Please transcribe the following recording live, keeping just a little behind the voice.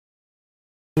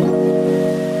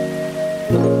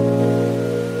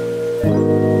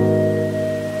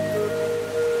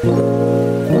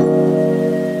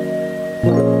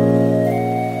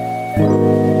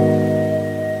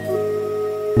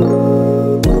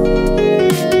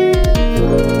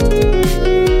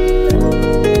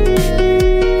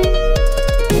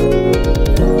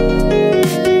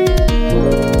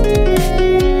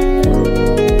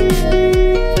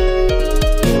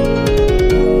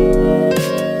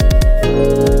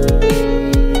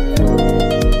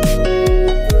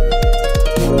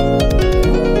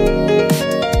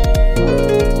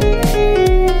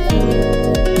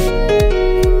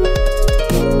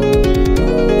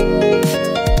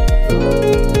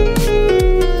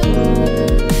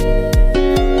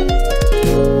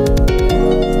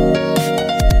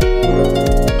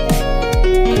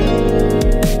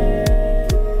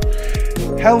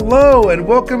Hello and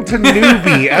welcome to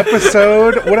Newbie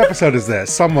episode. What episode is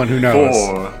this? Someone who knows.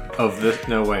 4 of this.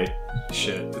 No, wait.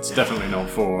 Shit. It's definitely not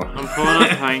 4. I'm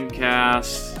pulling up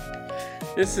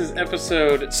Pinecast. This is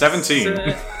episode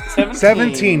 17.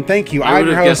 17, thank you. I I'm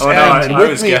your would've host, guessed- Em, and I with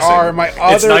was me guessing. are my It's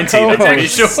other 19, I'm pretty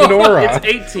co-hosts, sure. Nora. It's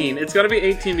 18. It's got to be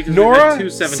 18 because we've Nora, had two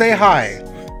 17s. say hi.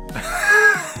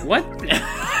 What?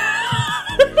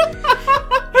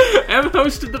 Em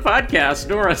hosted the podcast.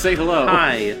 Nora, say hello.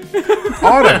 Hi.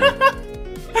 Autumn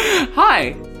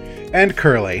Hi. and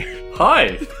Curly.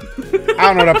 Hi. I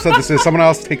don't know what episode this is. Someone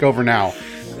else take over now.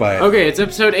 But Okay, it's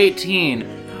episode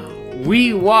 18.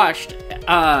 We watched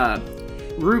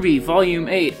Ruby Volume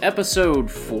 8, Episode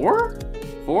 4?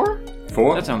 4?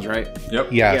 4? That sounds right. Yep.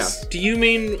 yes. Do you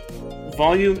mean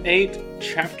Volume 8,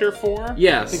 Chapter 4?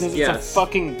 Yes. Because it's yes. a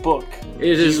fucking book.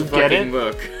 It is you a get fucking it?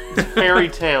 book. Fairy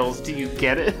tales, do you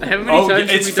get it? How many Oh, times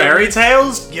have it's we done fairy this?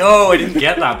 tales? Yo, I didn't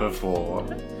get that before.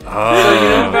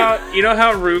 Oh. You know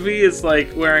how Ruby is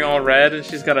like wearing all red and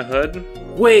she's got a hood?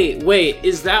 Wait,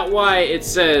 is that why it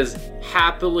says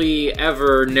happily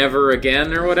ever, never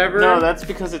again, or whatever? No, that's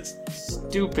because it's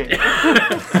stupid.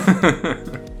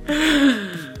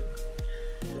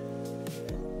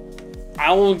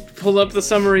 I'll pull up the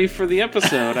summary for the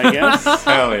episode, I guess.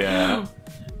 Hell yeah.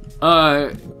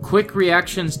 Quick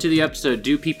reactions to the episode.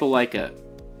 Do people like it?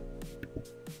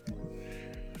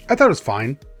 I thought it was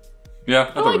fine. Yeah,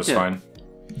 I thought it liked was it. fine.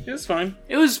 It's fine.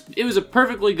 It was a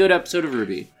perfectly good episode of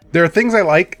Ruby. There are things I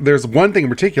like. There's one thing in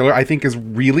particular I think is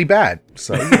really bad.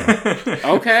 So,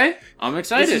 Okay, I'm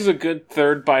excited. This is a good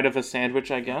third bite of a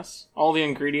sandwich, I guess. All the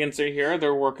ingredients are here.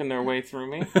 They're working their way through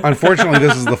me. unfortunately,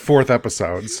 this is the 4th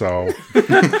episode, so...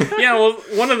 Yeah, well,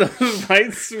 one of those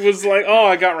bites was like, oh,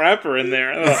 I got rapper in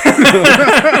there.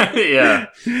 Ugh. Yeah.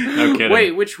 No kidding.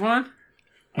 Wait, which one?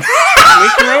 Make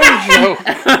your own joke.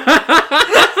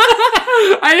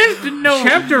 I just didn't know.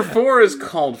 Chapter 4 is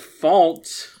called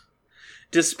Fault.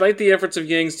 Despite the efforts of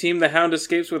Yang's team, the Hound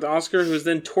escapes with Oscar, who is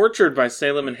then tortured by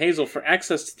Salem and Hazel for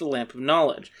access to the Lamp of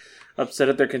Knowledge. Upset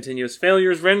at their continuous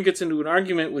failures, Ren gets into an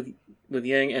argument with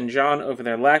Yang and John over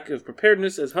their lack of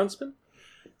preparedness as huntsmen.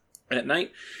 At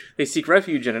night, they seek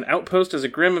refuge at an outpost as a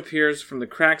Grimm appears from the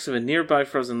cracks of a nearby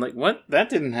frozen lake. What? That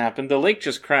didn't happen. The lake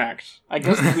just cracked. I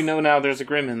guess we know now there's a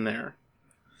Grimm in there.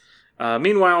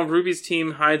 Meanwhile, Ruby's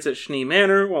team hides at Schnee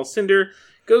Manor, while Cinder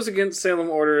goes against Salem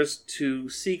orders to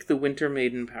seek the Winter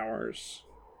Maiden powers.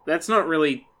 That's not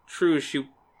really true. She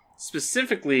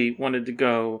specifically wanted to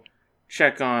go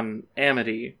check on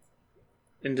Amity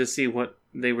and to see what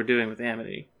they were doing with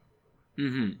Amity.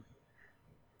 Mm-hmm.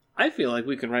 I feel like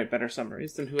we could write better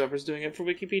summaries than whoever's doing it for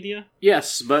Wikipedia.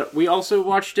 Yes, but we also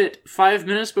watched it 5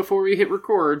 minutes before we hit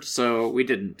record, so we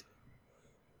didn't.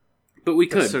 But we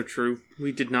could. That's so true.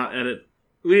 We did not edit.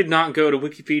 We did not go to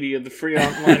Wikipedia, the free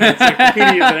online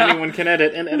encyclopedia that anyone can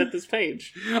edit, and edit this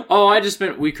page. Oh, I just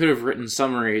meant we could have written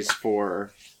summaries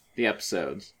for the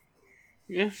episodes.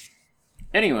 Yeah.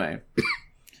 Anyway.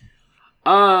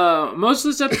 Most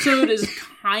of this episode is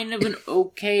kind of an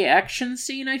okay action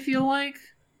scene, I feel like.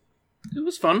 It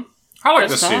was fun. I like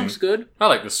The this scene. song's good. I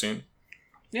like this scene.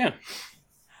 Yeah.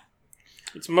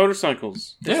 It's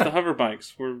motorcycles. It's Yeah. the hover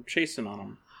bikes. We're chasing on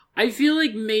them. I feel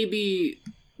like maybe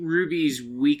Ruby's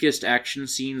weakest action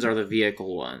scenes are the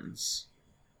vehicle ones.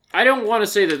 I don't want to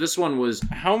say that this one was...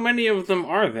 How many of them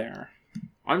are there?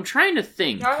 I'm trying to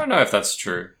think. I don't know if that's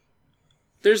true.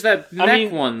 There's that mech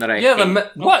mean, one that I Yeah, hate.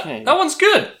 what? Okay. That one's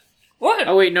good. What?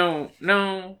 Oh, wait, no.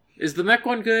 Is the mech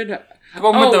one good? The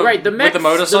one Oh, with right, the mech, with the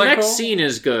motorcycle. the mech scene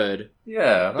is good. Yeah,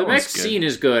 that The mech one's good. scene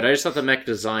is good. I just thought the mech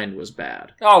design was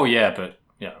bad. Oh yeah, but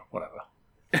yeah, whatever.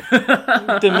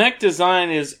 The mech design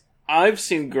is... I've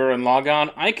seen Gurren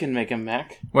Lagann. I can make a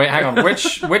mech. Wait, hang on.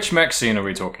 Which mech scene are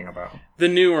we talking about? The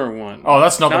newer one. Oh,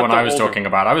 that's not the Not one the I was older. talking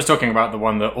about. I was talking about the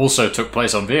one that also took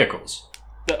place on vehicles.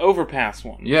 The overpass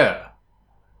one. Yeah.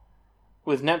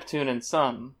 With Neptune and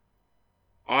Sun.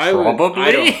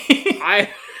 Probably. I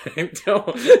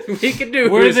don't... We can do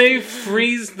Where this. they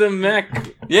freeze the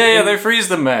mech. Yeah, they freeze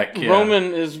the mech. Yeah.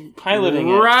 Roman is piloting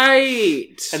it.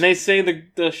 Right. And they say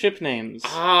the ship names.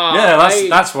 Yeah,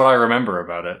 that's what I remember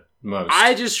about it most.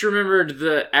 I just remembered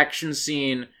the action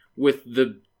scene with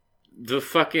the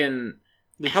fucking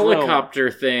The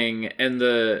helicopter thing and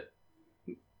the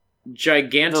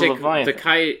gigantic The Leviathan.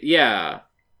 kite. Yeah.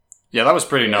 Yeah, that was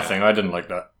pretty nothing. I didn't like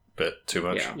that bit too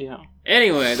much. Yeah. Yeah.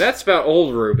 Anyway, that's about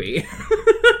old Ruby.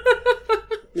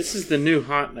 This is the new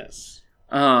hotness.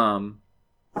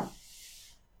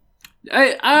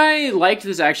 I liked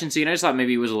this action scene. I just thought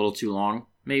maybe it was a little too long.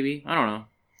 Maybe, I don't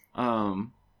know.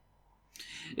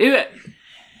 It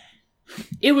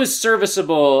It was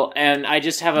serviceable, and I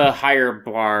just have a higher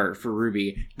bar for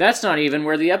Ruby. That's not even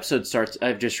where the episode starts,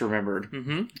 I've just remembered.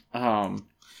 Mm-hmm.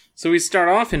 So we start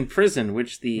off in prison,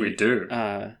 which We do.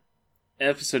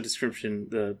 Episode description,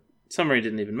 the summary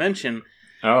didn't even mention.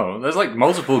 Oh, there's like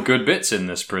multiple good bits in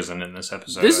this prison in this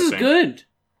episode. This I is think. good.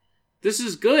 This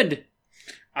is good.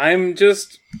 I'm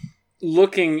just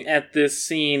looking at this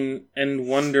scene and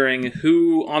wondering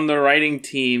who on the writing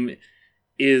team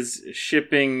is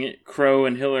shipping Crow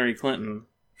and Hillary Clinton.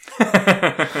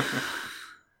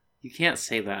 You can't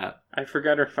say that. I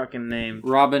forgot her fucking name.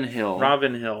 Robin Hill.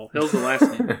 Robin Hill. Hill's the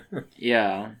last name.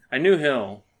 Yeah. I knew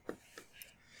Hill.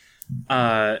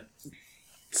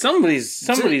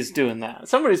 Somebody's doing that.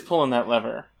 Somebody's pulling that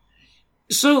lever.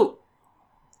 So,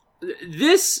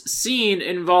 this scene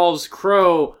involves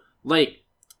Crow, like,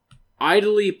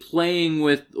 idly playing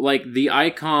with, like, the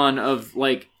icon of,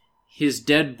 like, his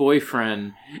dead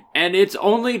boyfriend. And it's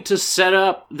only to set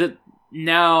up that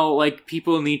now, like,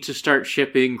 people need to start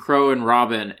shipping Crow and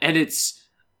Robin. And it's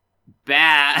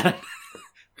bad.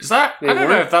 Is that? They I don't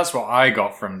know were? if that's what I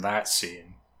got from that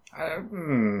scene.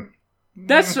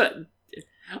 That's what...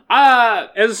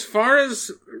 As far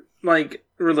as, like,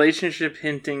 relationship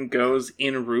hinting goes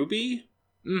in Ruby,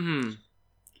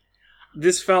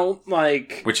 this felt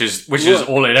like... Which is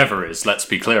all it ever is. Let's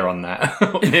be clear on that.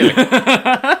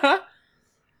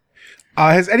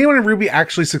 Has anyone in Ruby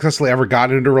actually successfully ever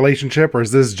gotten into a relationship, or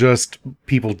is this just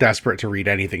people desperate to read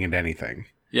anything into anything?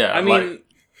 Yeah, I mean,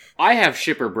 I have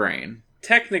shipper brain.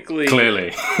 technically...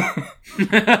 clearly.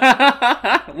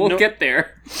 We'll get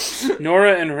there.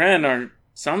 Nora and Ren are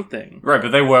something. Right, but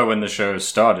they were when the show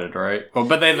started, right? Well,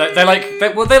 but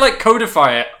they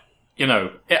codify it, you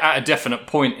know, at a definite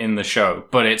point in the show.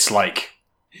 But it's like,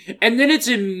 And then it's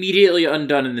immediately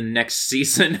undone in the next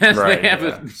season as Right, they have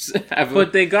yeah.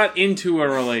 But they got into a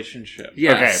relationship.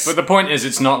 yes. okay, but the point is,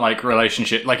 it's not like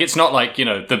relationship. Like, it's not like, you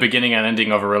know, the beginning and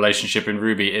ending of a relationship in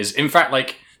Ruby is, in fact,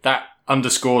 like, that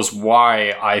underscores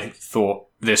why I thought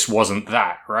this wasn't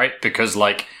that, right? Because,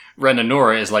 like, Ren and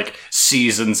Nora is like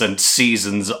seasons and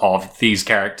seasons of these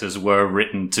characters were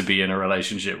written to be in a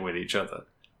relationship with each other.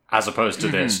 As opposed to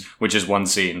this, which is one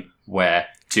scene where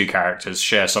two characters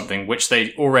share something which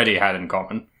they already had in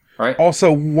common, right?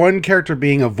 Also, one character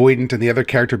being avoidant and the other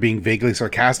character being vaguely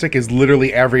sarcastic is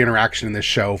literally every interaction in this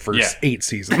show for Yeah. 8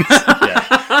 seasons.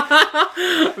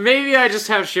 Yeah. Maybe I just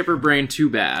have shipper brain too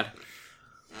bad.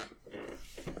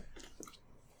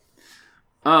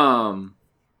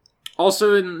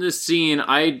 Also in this scene,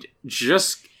 I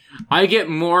get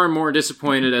more and more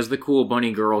disappointed as the cool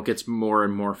bunny girl gets more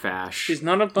and more fash. She's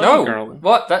not a bunny No, girl.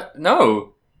 what? That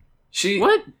no. She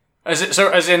What?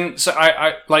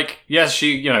 I like, yes,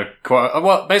 she, you know,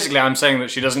 well, basically I'm saying that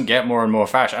she doesn't get more and more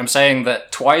fashion. I'm saying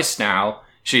that twice now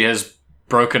she has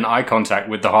broken eye contact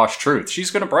with the harsh truth. She's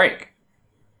gonna break.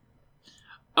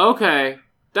 Okay,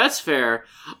 that's fair.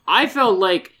 I felt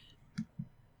like,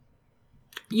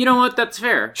 you know what? That's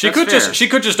fair. She That's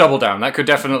could just double down. That could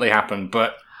definitely happen.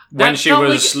 But when That she felt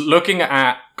was looking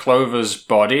at Clover's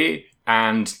body,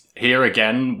 and here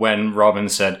again when Robin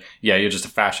said, "Yeah, you're just a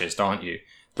fascist, aren't you?"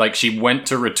 Like, she went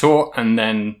to retort and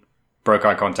then broke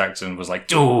eye contact and was like,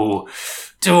 "Do."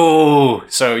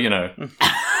 So, you know,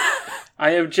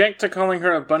 I object to calling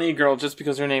her a bunny girl just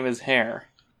because her name is Hair.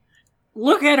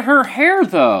 Look at her hair,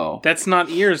 though. That's not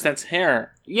ears, that's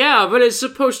hair. Yeah, but it's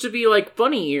supposed to be like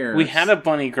bunny ears. We had a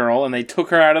bunny girl and they took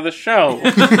her out of the show.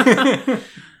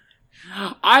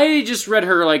 I just read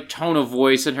her like tone of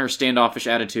voice and her standoffish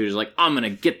attitude is like, I'm gonna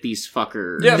get these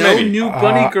fuckers. Yeah, No maybe. new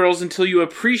bunny girls until you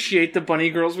appreciate the bunny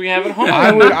girls we have at home.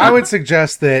 I would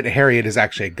suggest that Harriet is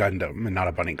actually a Gundam and not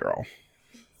a bunny girl.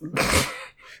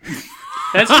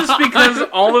 That's just because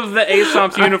all of the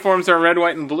Aesop's uniforms are red,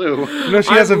 white, and blue. No,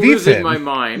 she has a I'm losing V-fin. my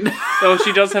mind. Oh,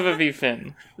 she does have a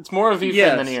V-fin. It's more a V-fin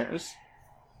Yes. than ears.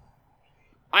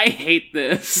 I hate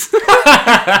this.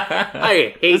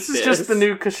 I hate this. This is just the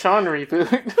new Kashan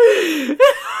reboot.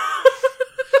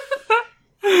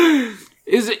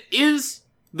 Is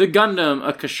the Gundam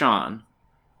a Kashan?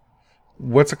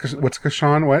 What's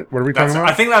Kashan? What are we talking about?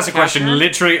 I think that's a question Catherine?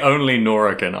 literally only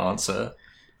Nora can answer.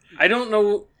 I don't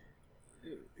know.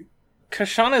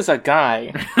 Kashan is a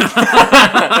guy. There we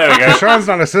go. Kashan's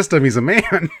not a system, he's a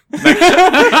man.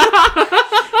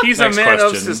 He's Next a man of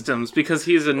question. systems because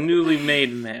he's a newly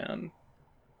made man.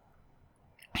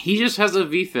 He just has a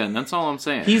V-fin, that's all I'm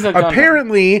saying. He's a Gundam.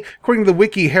 Apparently, according to the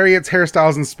wiki, Harriet's hairstyle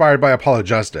is inspired by Apollo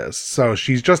Justice, so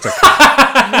she's just a...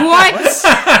 What?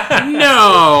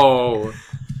 No.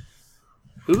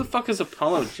 Who the fuck is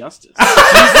Apollo Justice?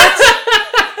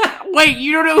 Wait,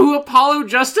 you don't know who Apollo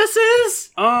Justice is?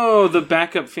 Oh, the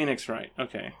backup Phoenix Wright.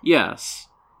 Okay. Yes.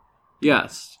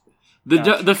 Gotcha.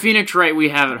 The Phoenix Wright we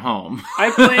have at home.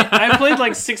 I played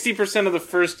like 60% of the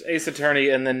first Ace Attorney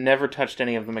and then never touched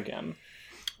any of them again.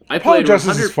 I Apollo played Justice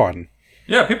 100 is fun.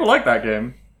 Yeah, people like that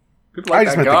game. People I like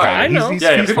just that met the guy. guy. I know. He's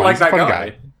Yeah, people fun. like He's a that fun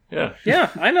guy. Yeah. Yeah,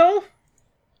 I know.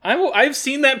 I've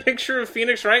seen that picture of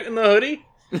Phoenix Wright in the hoodie.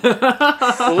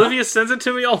 Olivia sends it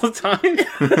to me all the time.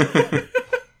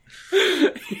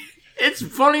 It's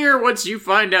funnier once you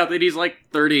find out that he's like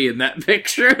 30 in that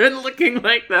picture and looking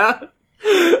like that.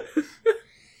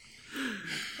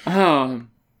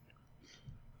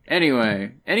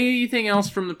 Anyway, anything else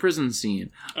from the prison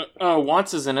scene?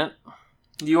 Watts is in it.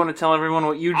 Do you want to tell everyone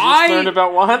what you just learned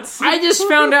about Watts? I just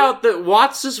found out that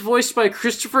Watts is voiced by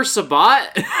Christopher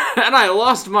Sabat, and I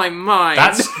lost my mind.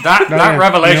 That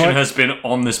revelation you know what? has been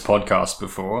on this podcast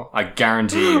before. I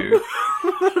guarantee you.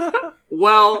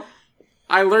 Well,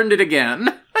 I learned it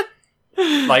again.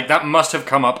 Like, that must have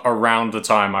come up around the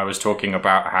time I was talking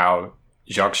about how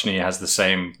Jacques Chenier has the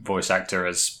same voice actor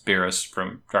as Beerus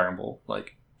from Dragon Ball.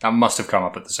 Like, that must have come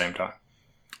up at the same time.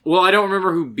 Well, I don't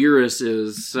remember who Beerus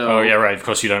is, so... Oh, yeah, right. Of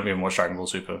course you don't even watch Dragon Ball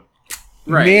Super.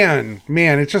 Right.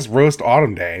 Man, it's just roast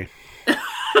autumn day.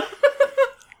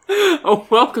 A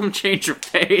welcome change of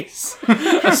pace.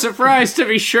 A surprise, to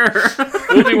be sure.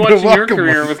 We'll be watching your welcome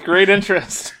career one. with great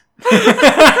interest.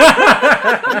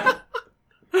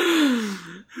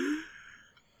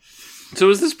 So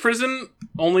is this prison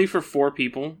only for 4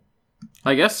 people?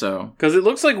 I guess so. Because it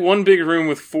looks like one big room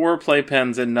with 4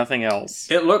 playpens and nothing else.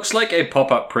 It looks like a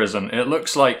pop-up prison. It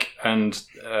looks like, and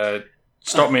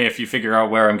stop me if you figure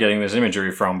out where I'm getting this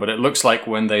imagery from, but it looks like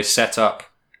when they set up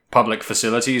public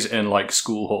facilities in, like,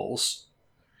 school halls.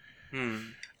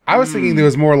 I was thinking there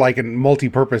was more like a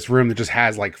multi-purpose room that just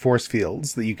has like force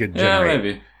fields that you could Yeah, generate.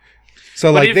 maybe.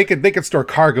 So But like they could store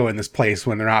cargo in this place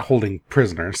when they're not holding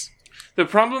prisoners. The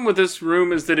problem with this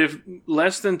room is that if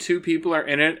less than 2 people are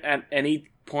in it at any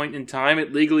point in time,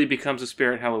 it legally becomes a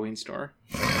Spirit Halloween store.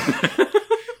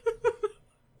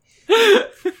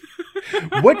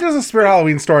 What does a Spirit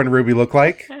Halloween store in Ruby look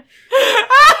like? What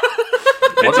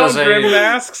It's all does grim a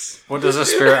masks. what does a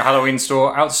Spirit Halloween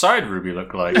store outside Ruby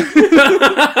look like?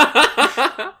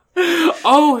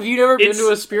 Oh, have you never been It's-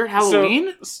 to a Spirit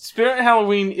Halloween? So, Spirit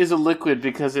Halloween is a liquid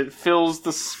because it fills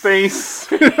the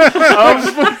space of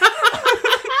the...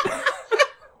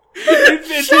 It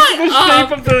takes the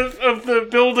shape of the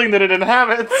building that it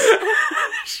inhabits.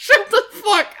 Shut the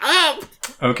fuck up!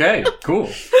 Okay, cool.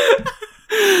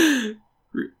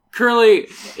 Curly,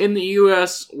 in the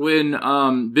U.S.,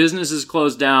 when businesses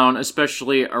close down,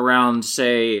 especially around,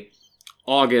 say,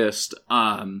 August,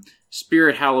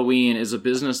 Spirit Halloween is a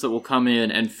business that will come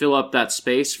in and fill up that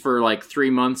space for like 3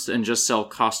 months and just sell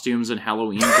costumes and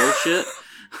Halloween bullshit.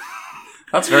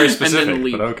 That's very then specific,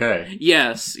 leave. but okay.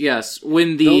 Yes.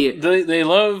 When the... They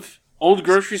love old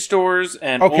grocery stores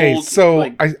and Okay, old, so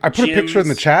like, I put a picture in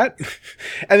the gyms. chat,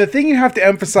 and the thing you have to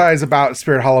emphasize about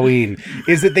Spirit Halloween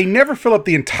is that they never fill up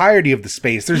the entirety of the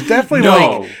space. There's definitely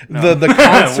No, the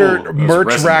concert Whoa, there's merch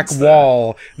rack resonance there.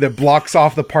 wall that blocks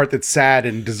off the part that's sad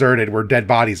and deserted where dead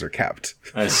bodies are kept.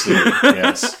 I see.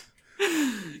 Yes.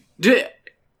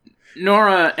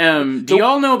 Nora, do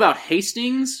y'all know about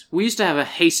Hastings? We used to have a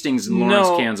Hastings in Lawrence,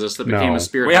 No. Kansas that became No. a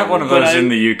Spirit We have one of Halloween. those But in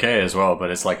the UK as well,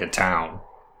 but it's like a town.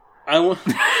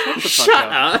 Shut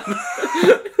up!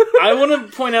 I want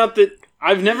to point out that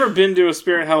I've never been to a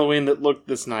Spirit Halloween that looked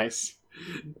this nice.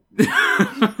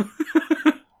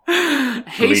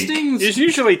 Hastings, It's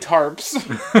usually tarps.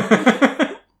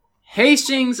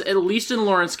 Hastings, at least in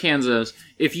Lawrence, Kansas,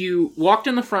 if you walked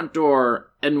in the front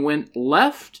door and went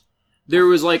left, there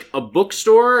was like a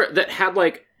bookstore that had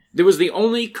like, there was the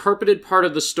only carpeted part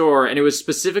of the store, and it was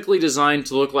specifically designed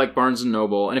to look like Barnes &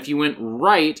 Noble. And if you went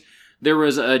right, there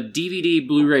was a DVD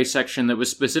Blu-ray section that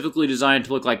was specifically designed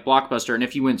to look like Blockbuster. And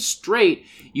if you went straight,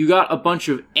 you got a bunch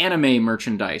of anime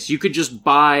merchandise. You could just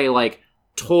buy like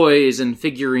toys and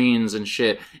figurines and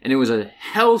shit, and it was a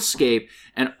hellscape.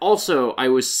 And also, I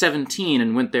was 17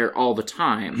 and went there all the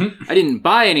time. I didn't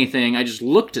buy anything, I just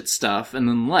looked at stuff and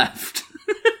then left.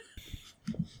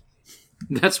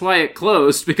 That's why it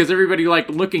closed, because everybody liked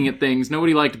looking at things,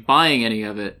 nobody liked buying any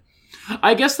of it.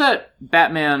 I guess that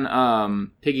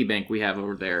Batman piggy bank we have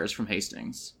over there is from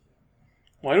Hastings.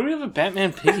 Why do we have a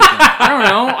Batman piggy bank? I don't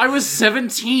know, I was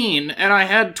 17 and I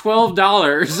had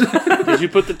 $12. Did you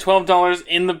put the $12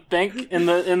 in the bank in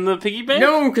the piggy bank?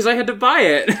 No, because I had to buy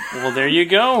it. Well, there you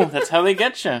go. That's how they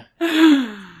get you.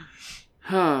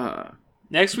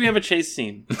 Next, we have a chase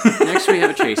scene. Next we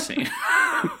have a chase scene.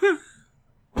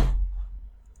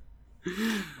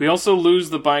 We also lose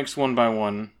the bikes one by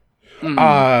one.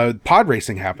 Pod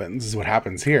racing happens, is what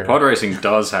happens here. Pod racing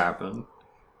does happen.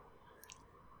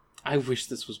 I wish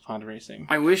this was pod racing.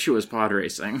 I wish it was pod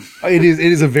racing. It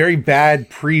is a very bad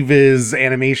previs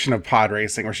animation of pod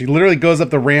racing, where she literally goes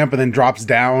up the ramp and then drops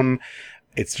down.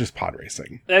 It's just pod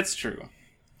racing. That's true.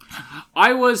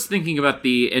 I was thinking about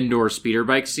the indoor speeder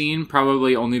bike scene,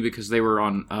 probably only because they were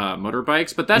on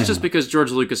motorbikes, but that's just because George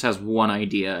Lucas has one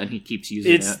idea and he keeps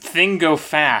using It's it. thing go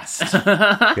fast.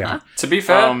 Yeah. To be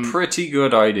fair, pretty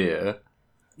good idea.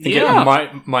 I think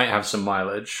it might have some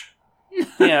mileage.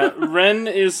 Yeah, Ren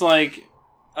is like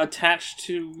attached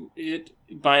to it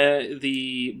by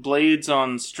the blades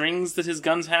on strings that his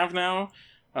guns have now.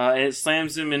 And it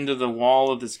slams him into the wall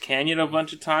of this canyon a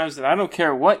bunch of times. And I don't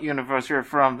care what universe you're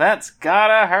from, that's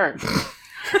gotta hurt.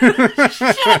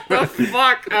 Shut the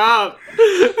fuck up!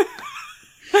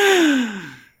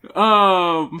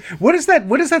 What does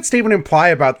that statement imply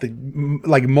about the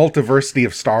multiversity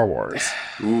of Star Wars?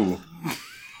 Ooh.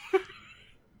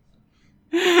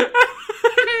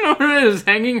 Nora is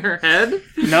hanging her head.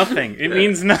 Nothing. It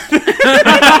means nothing.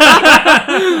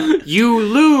 You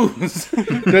lose.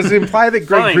 Does it imply that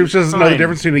Greg Fine, Proops doesn't know the fine.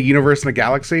 difference between a universe and a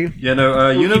galaxy? Yeah, no,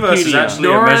 universe is Wikipedia. actually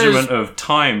Nora a is- measurement of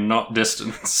time, not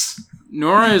distance.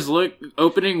 Nora is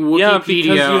opening Wikipedia. Yeah, because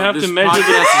you have this to measure the-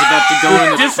 podcast is about to go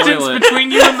in the Distance toilet.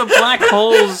 between you and the black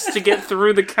holes to get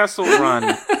through the Kessel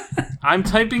Run. I'm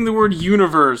typing the word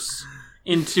universe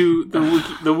into the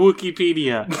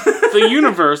Wikipedia. The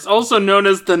universe, also known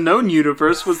as the known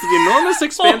universe, was the enormous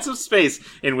expanse of space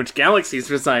in which galaxies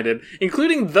resided,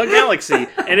 including the galaxy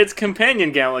and its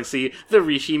companion galaxy, the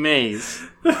Rishi Maze.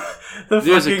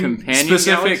 There's a companion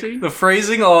galaxy? The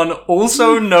phrasing on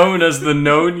also known as the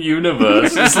known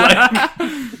universe is like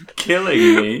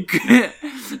killing me.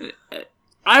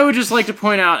 I would just like to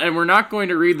point out, and we're not going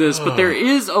to read this, but there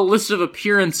is a list of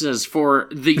appearances for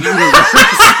the universe.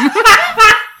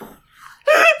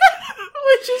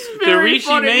 Which is The very Rishi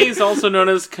funny. Maze, also known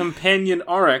as Companion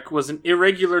Auric, was an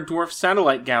irregular dwarf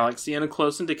satellite galaxy in a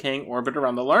close and decaying orbit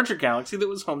around the larger galaxy that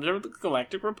was home to the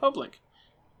Galactic Republic.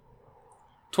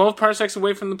 12 parsecs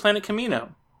away from the planet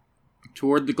Camino.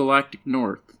 Toward the galactic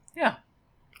north. Yeah,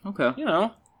 Okay. you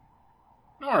know.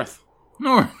 North.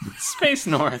 North. Space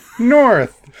North.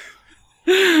 North.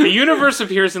 The universe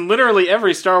appears in literally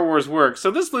every Star Wars work, so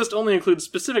this list only includes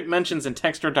specific mentions in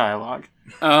text or dialogue.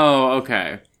 Oh,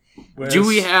 okay. Do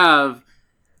we have...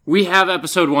 We have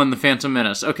episode 1, The Phantom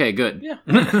Menace. Okay, good. Yeah.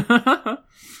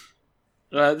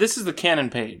 This is the canon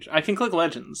page. I can click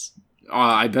Legends.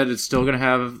 I bet it's still going to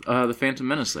have The Phantom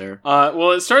Menace there.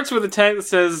 Well, it starts with a tag that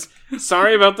says,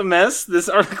 "Sorry about the mess. This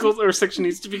article or section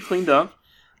needs to be cleaned up."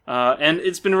 And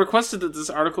it's been requested that this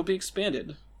article be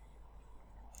expanded.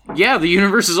 Yeah, the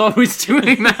universe is always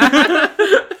doing that.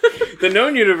 The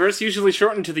known universe, usually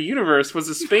shortened to the universe, was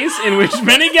a space in which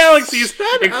many galaxies,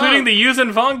 including the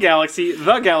Yuuzhan Vong galaxy,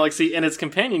 the galaxy, and its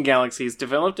companion galaxies,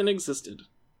 developed and existed.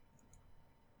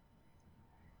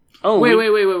 Oh,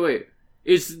 Wait.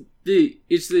 It's the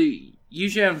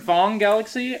Yuuzhan Vong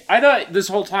galaxy? I thought this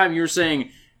whole time you were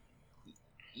saying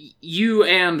you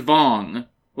and Vong.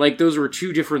 Like, those were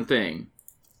two different things.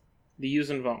 The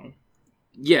Yuuzhan Vong.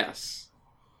 Yes.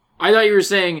 I thought you were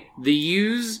saying the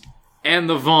Yuz and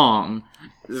the Vong.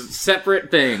 Separate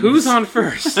things. Who's on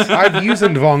first? I've used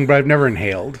Vong, but I've never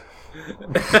inhaled.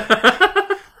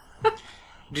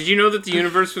 Did you know that the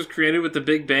universe was created with the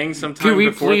Big Bang sometime Could we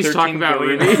before please 13 talk about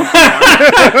billion?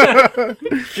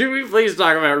 Ruby? Should we please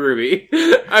talk about Ruby?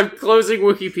 I'm closing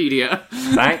Wikipedia.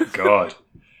 Thank God.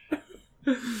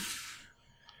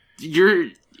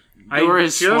 Dora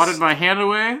has swatted my hand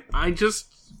away? I just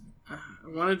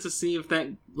wanted to see if that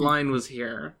line was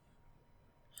here.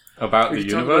 About We the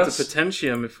could talk about the universe?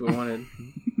 potentium if we wanted.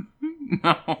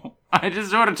 No. I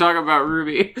just want to talk about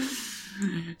Ruby.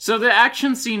 So the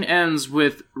action scene ends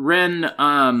with Ren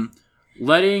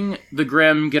letting the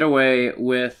Grimm get away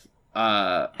with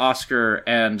Oscar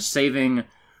and saving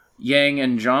Yang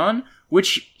and John,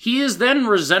 which he is then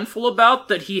resentful about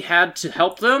that he had to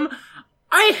help them.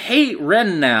 I hate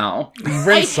Ren now. I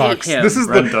Ren hate sucks. him. This is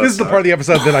Ren the does part of the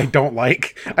episode that I don't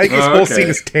like. I think this Oh, whole okay. scene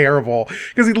is terrible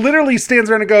because he literally stands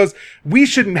around and goes, "We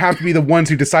shouldn't have to be the ones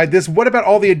who decide this. What about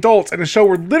all the adults?" In a show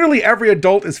where literally every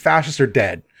adult is fascist or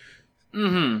dead.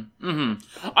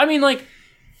 I mean, like,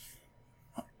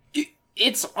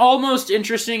 it's almost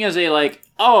interesting as a, like,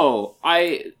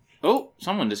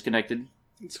 someone disconnected.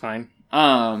 It's fine.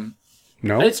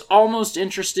 No, It's almost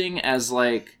interesting as,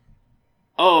 like,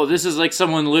 this is, like,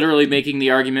 someone literally making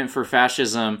the argument for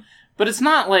fascism. But it's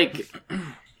not, like,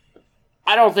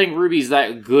 I don't think Ruby's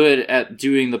that good at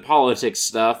doing the politics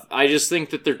stuff. I just think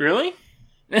that they're... Really?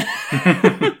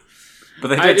 But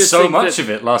they did so much of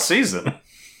it last season.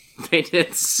 They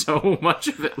did so much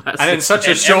of it last season. And in such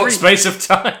a short space of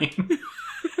time.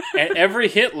 And every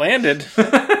hit landed.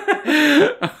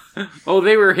 Oh,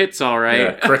 they were hits, all right.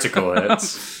 Yeah, critical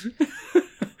hits.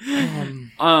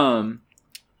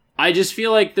 I just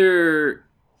feel like they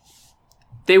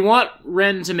want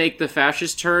Ren to make the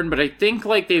fascist turn, but I think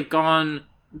like they've gone.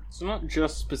 It's not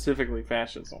just specifically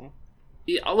fascism.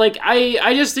 Like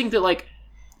I just think that like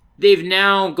they've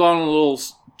now gone a little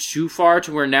too far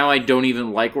to where now I don't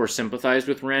even like or sympathize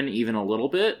with Ren even a little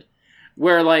bit.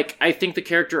 Where like I think the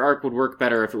character arc would work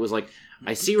better if it was like,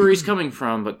 I see where he's coming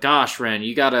from, but gosh, Ren,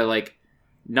 you gotta like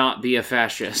not be a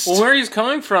fascist. Well, where he's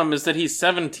coming from is that he's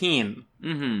 17.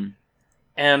 Mm-hmm.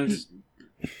 And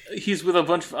he's with a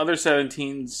bunch of other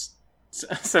 17s.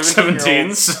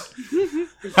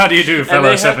 17s? How do you do,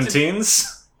 fellow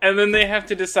 17s? And then they have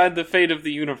to decide the fate of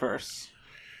the universe.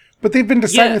 But they've been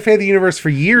deciding the fate of the universe for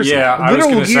years. Yeah, now. I was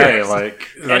going to say,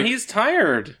 years. And he's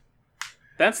tired.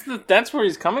 That's where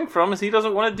he's coming from, is he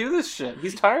doesn't want to do this shit.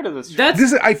 He's tired of this shit.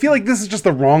 I feel like this is just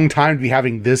the wrong time to be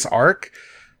having this arc.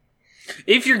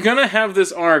 If you're gonna have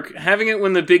this arc, having it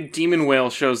when the big demon whale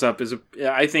shows up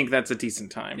I think that's a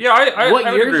decent time. Yeah, I would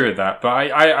agree with that, but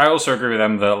I also agree with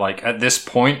them that, like, at this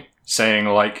point, saying,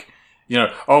 like, you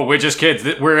know, oh, we're just kids,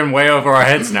 we're in way over our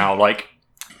heads now, like,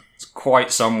 it's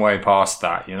quite some way past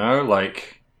that, you know?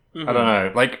 Like, I don't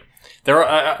know, like, there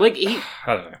are, I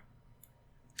don't know.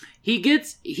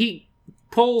 He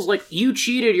pulls, like, you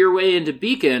cheated your way into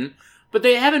Beacon, but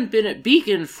they haven't been at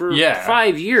Beacon for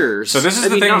 5 years. So this is the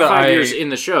thing not that 5 years in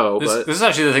the show. This is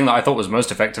actually the thing that I thought was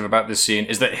most effective about this scene,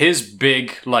 is that his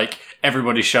big, like,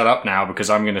 everybody shut up now because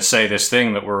I'm going to say this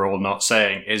thing that we're all not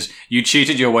saying, is you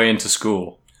cheated your way into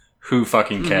school. Who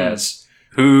fucking cares?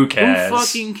 Who cares? Who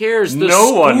fucking cares?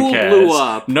 No one cares. Blew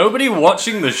up. Nobody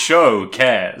watching the show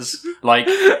cares. Like,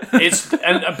 it's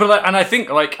and I think,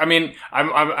 like, I mean,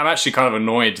 I'm actually kind of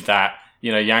annoyed that,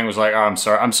 you know, Yang was like, oh,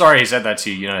 I'm sorry he said that to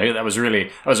you. You know, that was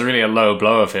really a low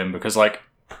blow of him, because, like,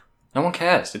 no one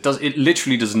cares. It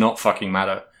literally does not fucking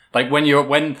matter. Like, when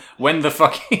the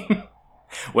fucking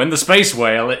when the space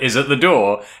whale is at the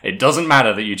door, it doesn't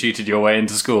matter that you cheated your way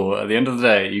into school. At the end of the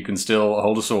day, you can still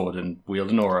hold a sword and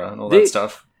wield an aura and all that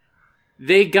stuff.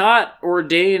 They got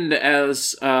ordained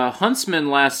as huntsmen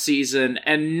last season,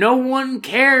 and no one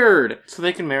cared. So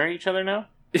they can marry each other now?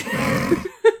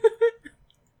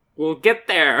 We'll get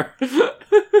there.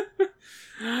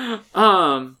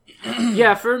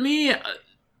 Yeah, for me,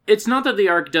 it's not that the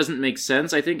arc doesn't make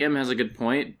sense. I think M has a good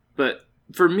point, but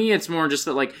for me, it's more just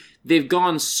that, like, they've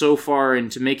gone so far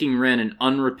into making Ren an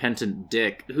unrepentant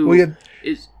dick who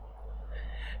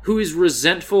is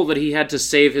resentful that he had to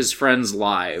save his friends'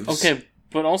 lives. Okay,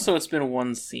 but also it's been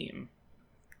one scene.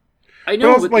 I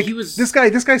know, but but like, he was... This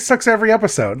guy sucks every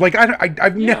episode. Like,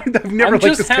 I've never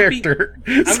liked this character.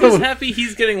 I'm just happy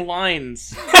he's getting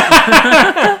lines.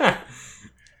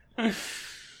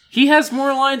 He has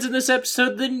more lines in this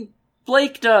episode than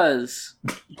Blake does.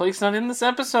 Blake's not in this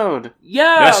episode.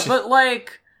 Yeah, but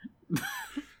like...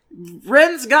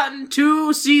 Ren's gotten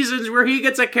 2 seasons where he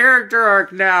gets a character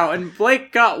arc now, and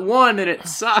Blake got 1 and it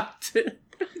sucked.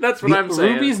 That's what I'm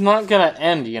saying. Ruby's not gonna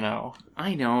end, you know.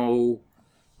 I know.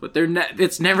 But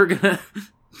it's never gonna...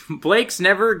 Blake's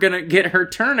never gonna get her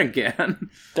turn again.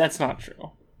 That's not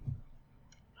true.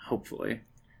 Hopefully.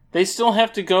 They still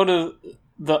have to go to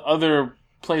the other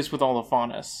place with all the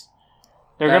Faunus.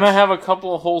 They're gonna have a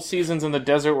couple of whole seasons in the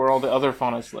desert where all the other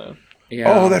Faunus live.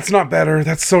 Yeah. Oh, that's not better.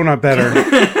 That's so not better.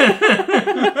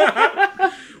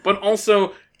 But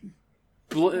also,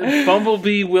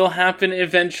 Bumblebee will happen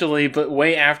eventually, but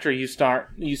way after you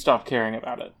stop caring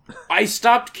about it. I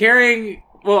stopped caring...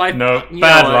 Well, bad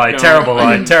lie. Terrible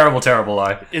lie. Terrible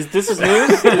lie. Is this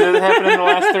news? Did it happen in the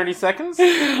last 30 seconds?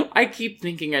 I keep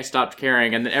thinking I stopped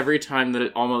caring, and then every time that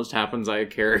it almost happens, I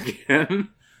care again.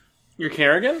 You're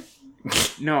Kerrigan?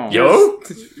 No. Yo?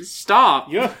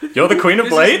 Stop. You're the Queen of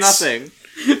Blades?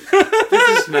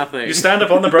 This is nothing. You stand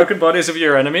upon the broken bodies of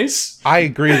your enemies? I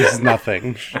agree, this is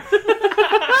nothing.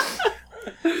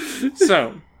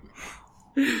 So,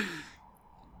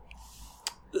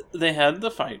 they had the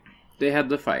fight. Do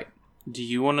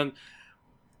you want to...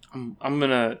 I'm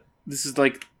gonna... This is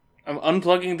like... I'm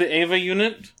unplugging the Ava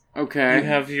unit. Okay. You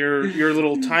have your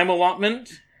little time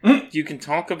allotment. You can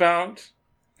talk about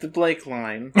the Blake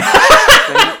line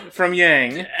from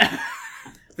Yang.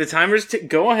 The timer's...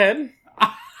 Go ahead.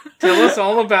 Tell us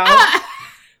all about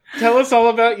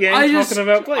Yang talking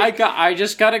about Blake. I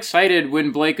just got excited when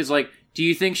Blake is like, do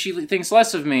you think she thinks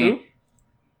less of me? Who?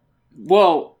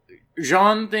 Well,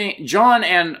 John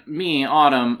and me,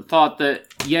 Autumn, thought that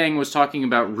Yang was talking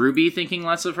about Ruby thinking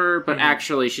less of her, but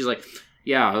actually she's like,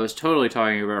 yeah, I was totally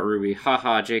talking about Ruby.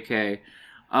 Haha, JK.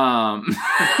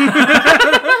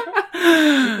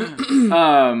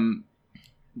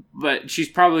 But she's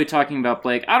probably talking about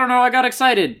Blake. I don't know, I got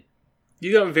excited.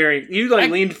 You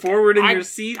leaned forward in your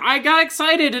seat. I got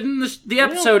excited and the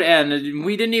episode ended, and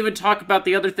we didn't even talk about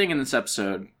the other thing in this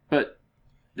episode. But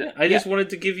I just wanted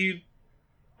to give you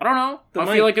I don't know. I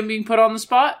mic. feel like I'm being put on the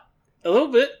spot. a little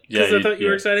bit, because Yeah, I thought you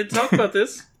were excited to talk about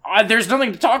this. There's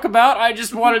nothing to talk about. I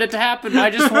just wanted it to happen. I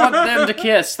just want them to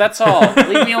kiss. That's all.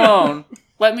 Leave me alone.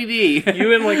 Let me be.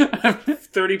 You and like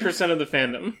 30% of the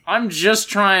fandom. I'm just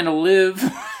trying to live.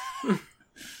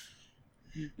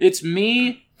 It's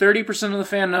me, 30% of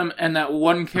the fandom, and that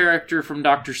one character from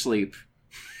Dr. Sleep.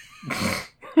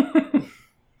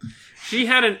 She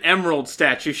had an emerald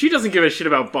statue. She doesn't give a shit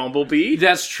about Bumblebee.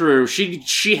 That's true.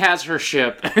 She has her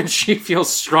ship, and she feels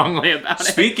strongly about it.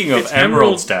 Speaking of It's emerald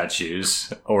emerald.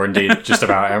 statues, or indeed just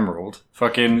about Emerald,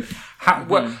 fucking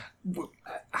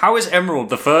how is Emerald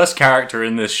the first character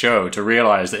in this show to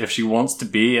realize that if she wants to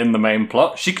be in the main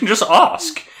plot, she can just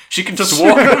ask. She can just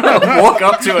walk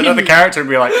up to another character and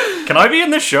be like, "Can I be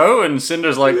in the show?" And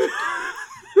Cinder's like,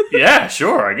 "Yeah,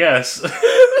 sure, I guess."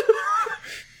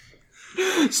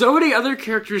 So many other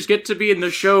characters get to be in the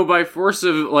show by force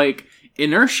of, like,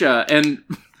 inertia, and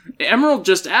Emerald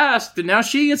just asked, and now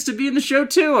she gets to be in the show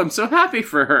too. I'm so happy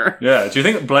for her. Yeah, do you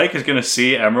think Blake is going to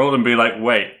see Emerald and be like,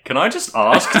 "Wait, can I just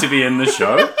ask to be in the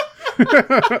show?"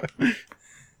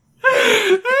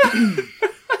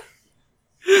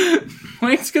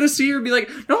 Blake's gonna see her and be like,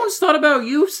 no one's thought about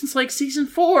you since, like, season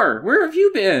 4. Where have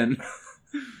you been?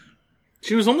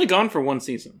 She was only gone for one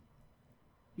season.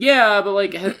 Yeah, but,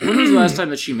 like, when was the last time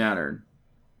that she mattered?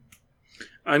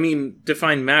 I mean,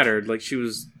 define mattered. Like,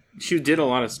 she did a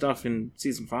lot of stuff in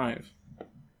season 5.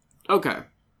 Okay.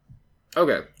 That's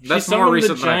She more summoned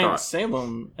recent the than I giant thought.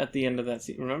 Salem at the end of that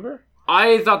season. Remember?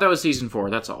 I thought that was season 4,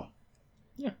 that's all.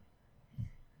 Yeah.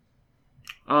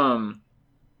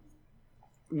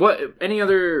 What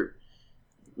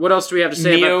else do we have to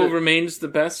say Neo about the... remains the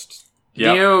best.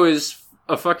 Yep. Neo is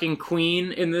a fucking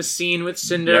queen in this scene with Yep,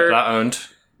 Cinder. that owned.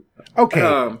 Okay,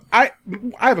 I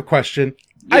have a question.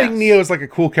 I think Yes. Neo is like a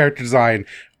cool character design.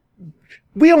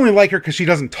 We only like her because she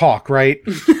doesn't talk, right?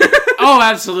 Oh,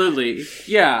 absolutely.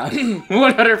 Yeah.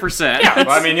 100%. Yeah,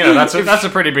 I mean, that's a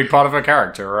pretty big part of her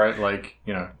character, right? Like,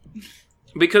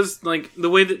 Because, like, the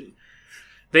way that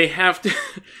they have to...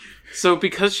 So,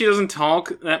 because she doesn't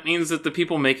talk, that means that the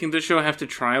people making the show have to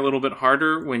try a little bit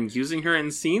harder when using her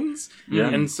in scenes. Yeah.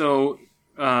 And so,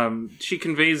 she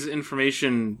conveys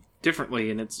information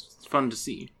differently, and it's fun to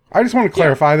see. I just want to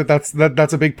clarify that's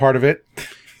a big part of it.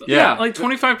 yeah. Like,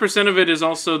 25% of it is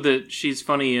also that she's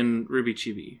funny in Ruby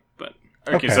Chibi, but...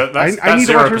 Okay, Okay. so that's I need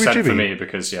to watch 0% Ruby for Chibi. me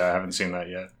because I haven't seen that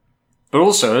yet. But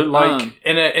also, like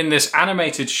in this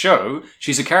animated show,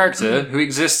 she's a character who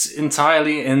exists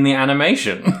entirely in the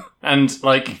animation, and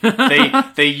like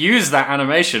they use that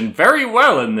animation very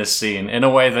well in this scene in a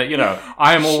way that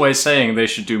I am always saying they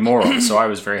should do more of. So I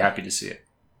was very happy to see it.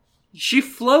 She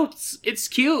floats. It's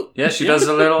cute. Yeah, she does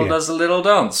a little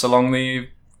dance along the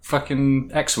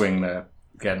fucking X-wing there,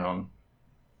 getting on.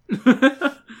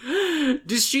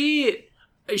 Does she...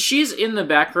 She's in the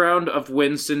background of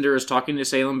when Cinder is talking to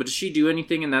Salem, but does she do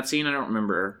anything in that scene? I don't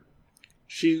remember.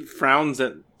 She frowns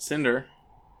at Cinder,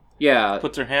 Yeah.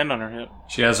 puts her hand on her hip.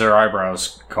 She has her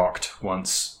eyebrows cocked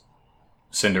once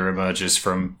Cinder emerges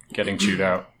from getting chewed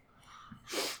out.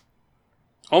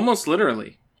 Almost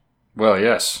literally. Well,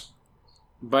 yes.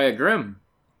 By a Grim.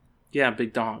 Yeah,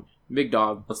 big dog. Big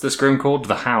dog. What's this grim called?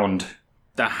 The Hound.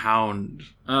 The Hound.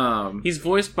 Um, He's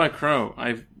voiced by Crow.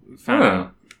 I've found Huh.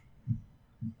 out.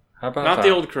 How about Not that? the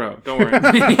old Crow. Don't worry.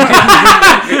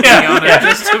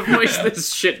 just to voice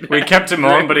this shit. We kept him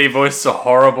on, but he voiced a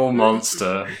horrible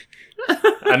monster.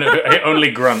 And he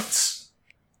only grunts.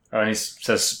 And he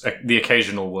says the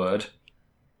occasional word.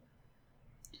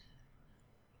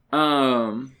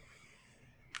 Do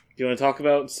you want to talk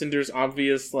about Cinder's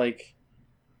obvious, like,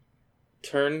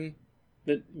 turn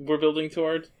that we're building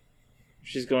toward?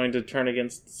 She's going to turn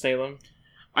against Salem.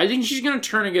 I think she's going to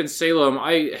turn against Salem.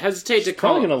 I hesitate to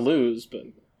call Probably it... going to lose, but...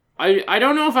 I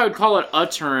don't know if I would call it a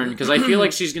turn, because I feel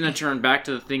like she's going to turn back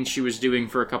to the things she was doing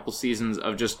for a couple seasons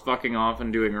of just fucking off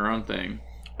and doing her own thing.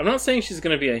 I'm not saying she's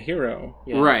going to be a hero.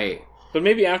 Yet. Right. But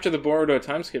maybe after the Boruto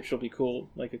time skip, she'll be cool.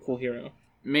 Like a cool hero.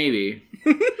 Maybe.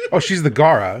 Oh, she's the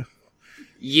Gara.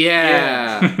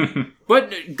 Yeah.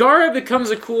 But Gaara becomes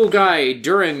a cool guy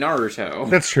during Naruto.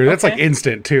 That's true. That's like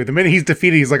instant too. The minute he's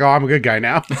defeated, he's like, "Oh, I'm a good guy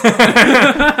now."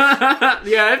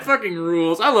 Yeah, it fucking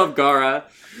rules. I love Gaara.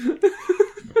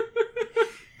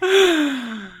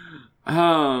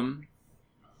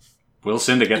 Will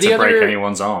Cinder get The to break other-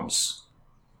 anyone's arms?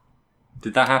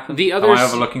 Did that happen? The Am other I s-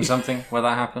 overlooking something where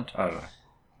that happened? I don't know.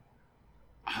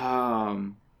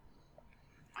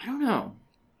 I don't know.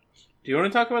 Do you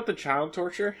want to talk about the child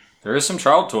torture? There is some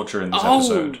child torture in this Oh,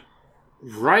 episode.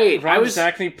 Right. Ron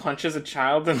Zachney punches a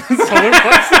child in the solar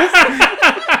plexus.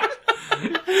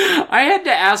 I had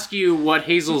to ask you what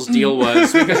Hazel's deal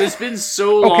was because it's been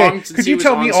so long Okay, since could he you was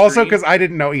tell on me also screen. because I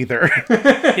didn't know either?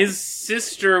 His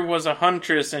sister was a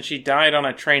huntress and she died on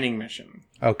a training mission.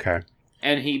 Okay.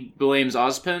 And he blames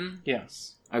Ozpin?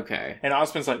 Yes. Okay. And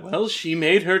Osmond's like, well, she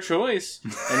made her choice.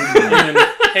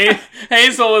 And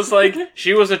Hazel is like,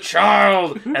 she was a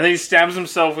child. And then he stabs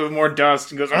himself with more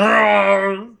dust and goes,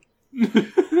 "Argh!" He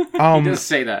does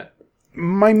say that.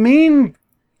 My main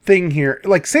thing here,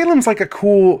 like Salem's like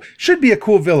should be a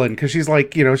cool villain because she's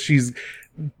like, she's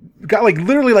got like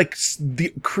literally like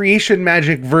the creation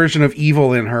magic version of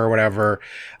evil in her or whatever.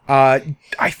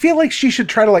 I feel like she should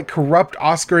try to like corrupt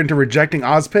Oscar into rejecting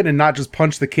Ozpin and not just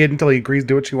punch the kid until he agrees to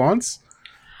do what she wants.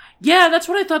 Yeah, that's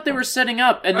what I thought they were setting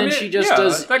up. And then she just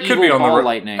does evil ball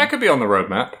lightning. That could be on the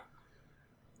roadmap.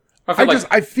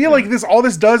 I feel like all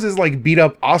this does is like beat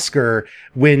up Oscar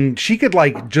when she could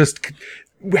like just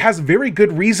has very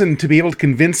good reason to be able to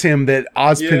convince him that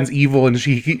Ozpin's evil and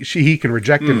he can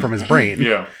reject him from his brain.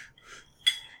 Yeah.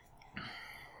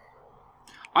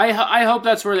 I hope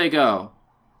that's where they go.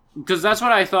 Because that's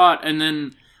what I thought, and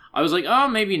then I was like, oh,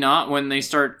 maybe not when they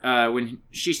start, when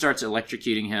she starts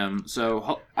electrocuting him.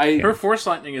 So, Her force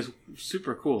lightning is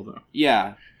super cool, though.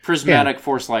 yeah, prismatic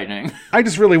force lightning. I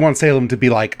just really want Salem to be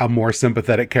like a more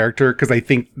sympathetic character because I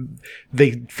think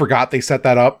they forgot they set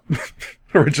that up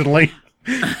originally.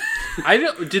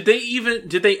 Did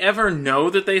they ever know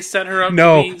that they set her up?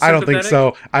 No, to be I don't think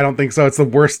sympathetic? so. I don't think so. It's the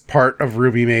worst part of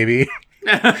Ruby, maybe.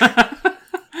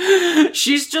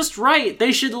 She's just right.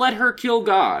 They should let her kill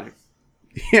God.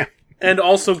 Yeah. And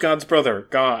also God's brother,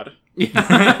 God. They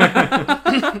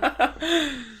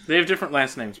have different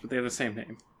last names, but they have the same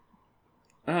name.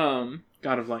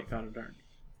 God of light, God of dark.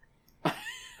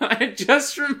 I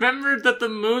just remembered that the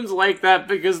moon's like that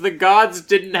because the gods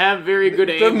didn't have very good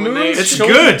aim. It's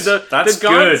good. That's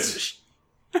good.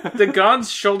 The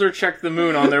gods shoulder checked the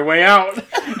moon on their way out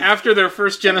after their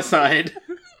first genocide.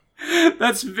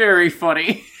 That's very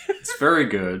funny. It's very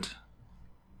good.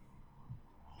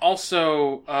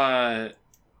 Also,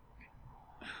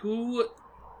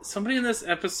 somebody in this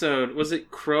episode, was it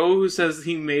Crow who says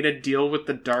he made a deal with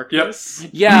the darkness?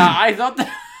 Yeah, I thought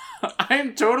that. I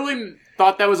totally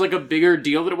thought that was like a bigger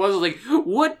deal than it was. I was like,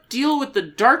 what deal with the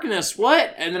darkness?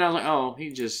 What? And then I was like, oh,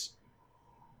 it's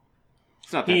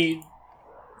not that. He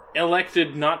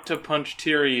elected not to punch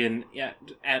Tyrion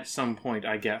at some point,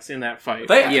 I guess, in that fight.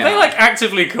 They like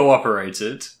actively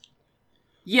cooperated.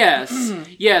 Yes,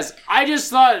 yes. I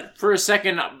just thought for a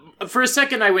second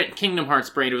I went Kingdom Hearts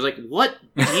brain. It was like, what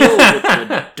deal with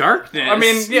the darkness? I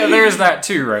mean, yeah, there is that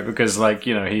too, right? Because, like,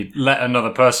 he let another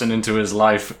person into his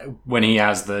life when he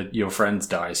has the your friends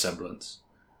die semblance.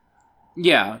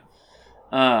 Yeah.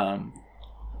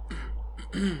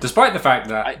 Despite the fact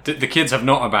that the kids have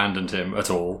not abandoned him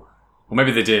at all. Or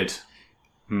maybe they did.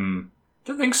 Don't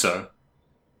think so.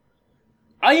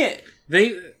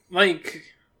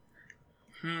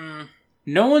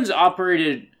 No one's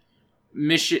operated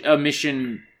a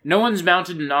mission. No one's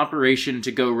mounted an operation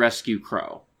to go rescue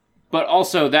Crow. But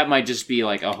also, that might just be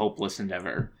like a hopeless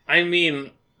endeavor. I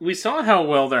mean, we saw how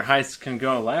well their heists can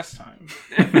go last time.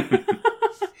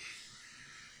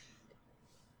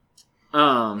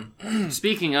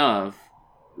 Speaking of,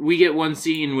 we get one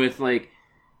scene with like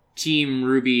Team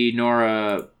Ruby,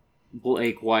 Nora,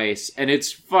 Blake, Weiss, and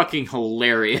it's fucking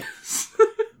hilarious.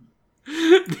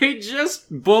 They just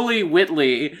bully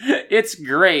Whitley. It's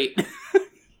great.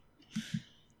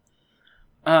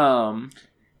 I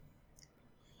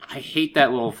hate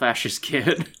that little fascist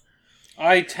kid.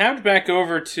 I tabbed back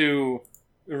over to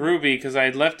Ruby because I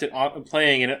had left it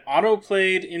playing, and it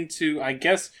auto-played into, I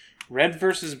guess, Red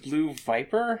versus Blue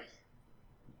Viper?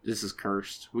 This is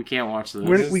cursed. We can't watch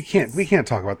this. We can't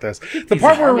talk about this. The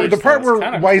part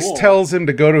where Weiss cool. tells him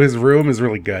to go to his room is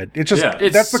really good. It's just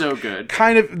It's that's so good.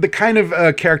 the kind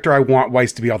of character I want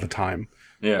Weiss to be all the time.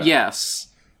 Yeah. Yes.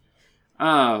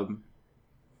 I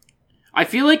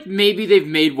feel like maybe they've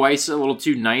made Weiss a little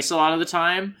too nice a lot of the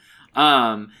time.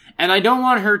 And And I don't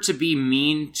want her to be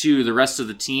mean to the rest of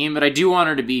the team, but I do want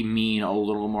her to be mean a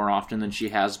little more often than she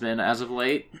has been as of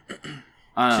late. She's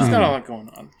got a lot going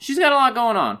on. She's got a lot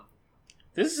going on.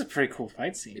 This is a pretty cool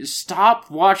fight scene. Stop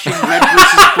watching Red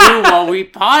vs. Blue while we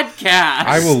podcast.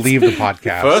 I will leave the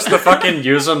podcast. First the fucking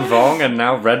Yuzun Vong, and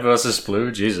now Red versus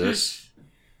Blue. Jesus.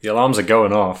 The alarms are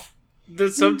going off. The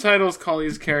subtitles call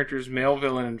these characters male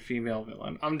villain and female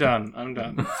villain. I'm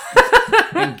done.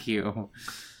 Thank you.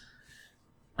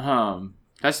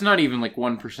 That's not even like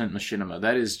 1% machinima.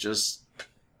 That is just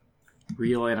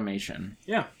real animation.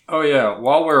 Yeah. Oh yeah,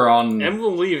 while we're on... And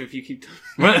we'll leave if you keep...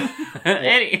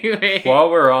 Anyway.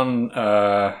 While we're on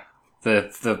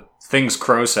the things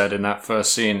Crow said in that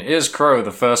first scene, is Crow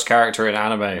the first character in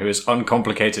anime who is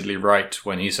uncomplicatedly right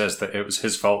when he says that it was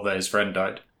his fault that his friend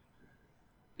died?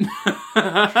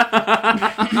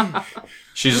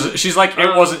 She's like,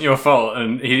 it wasn't your fault,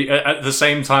 and he at the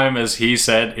same time as he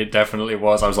said it definitely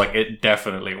was, I was like, it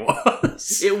definitely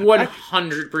was. It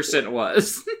 100%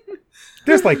 was.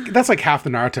 That's like half the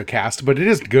Naruto cast, but it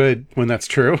is good when that's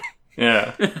true.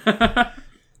 Yeah.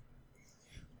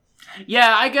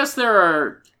 Yeah, I guess there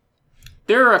are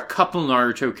a couple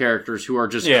Naruto characters who are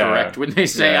just correct when they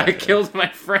say, I killed my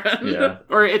friend. Yeah.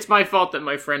 Or it's my fault that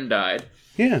my friend died.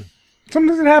 Yeah.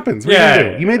 Sometimes it happens. What are you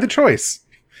gonna do? You made the choice.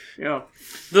 Yeah.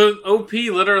 The OP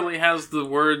literally has the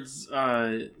words,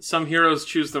 some heroes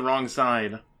choose the wrong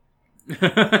side. Is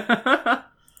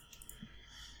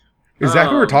that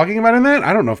who we're talking about in that?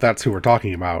 I don't know if that's who we're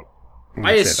talking about.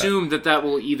 I assume that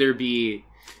will either be...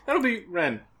 That'll be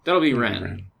Ren. That'll be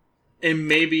Ren. And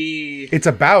maybe... It's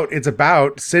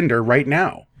about Cinder right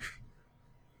now.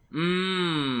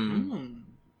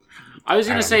 I was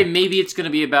going to say maybe it's going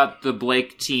to be about the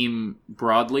Blake team,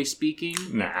 broadly speaking.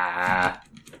 Nah.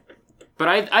 But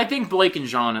I think Blake and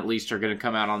Jean, at least, are going to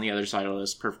come out on the other side of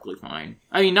this perfectly fine.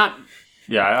 I mean, not...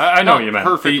 Yeah, I know what you meant.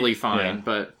 Perfectly fine,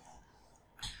 but...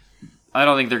 I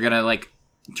don't think they're going to, like,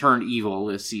 turn evil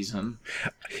this season.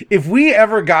 If we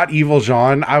ever got evil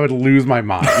Jean, I would lose my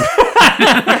mind.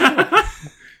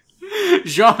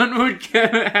 Jean would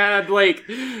had, like,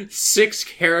 6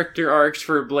 character arcs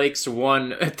for Blake's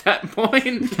 1 at that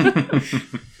point.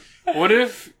 What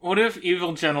if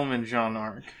Evil Gentleman Jean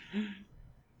arc?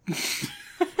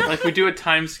 Like, we do a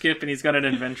time skip and he's got an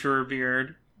adventurer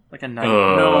beard. Like a knight.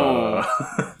 No.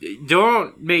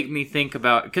 Don't make me think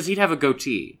about... Because he'd have a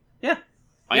goatee. Yeah.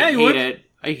 I hate it.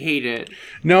 I hate it.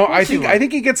 No, I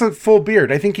think he gets a full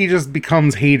beard. I think he just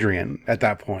becomes Hadrian at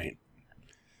that point.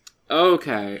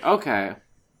 Okay.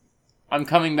 I'm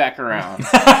coming back around.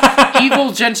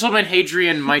 Evil Gentleman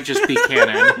Hadrian might just be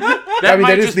canon. That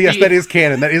is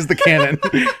canon. That is the canon.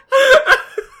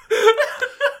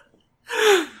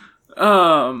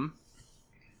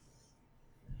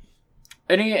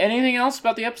 Anything else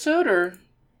about the episode, or?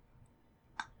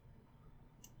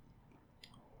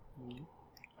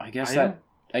 I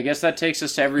guess that takes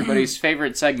us to everybody's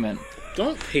favorite segment.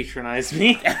 Don't patronize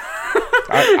me.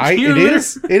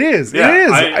 It is. Yeah,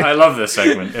 I love this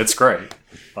segment. It's great.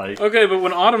 Like, okay, but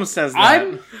when Autumn says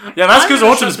that... that's because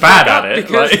Autumn's bad at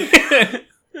it.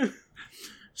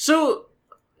 So,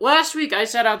 last week I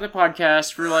sat out the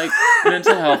podcast for, like,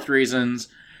 mental health reasons,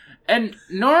 and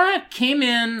Nora came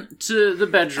in to the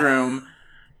bedroom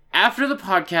after the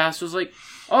podcast, was like,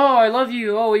 oh, I love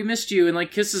you, oh, we missed you, and,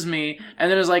 like, kisses me,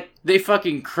 and then it was like, they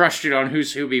fucking crushed it on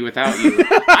Who's Whoby without you.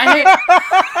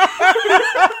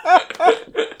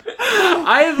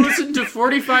 I have listened to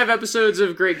 45 episodes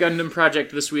of Great Gundam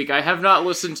Project this week. I have not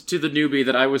listened to the newbie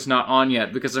that I was not on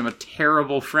yet, because I'm a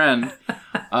terrible friend.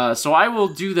 So I will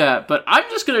do that, but I'm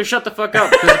just gonna shut the fuck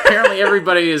up, because apparently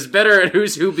everybody is better at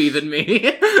Who's Whoby than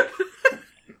me.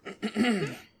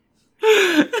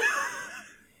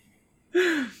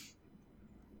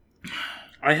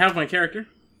 I have my character.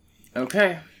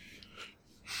 Okay.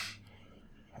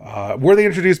 Were they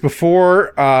introduced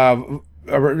before,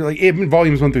 like in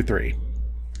volumes 1 through 3?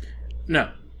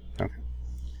 No. Okay.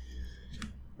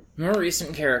 More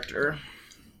recent character.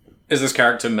 Is this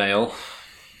character male?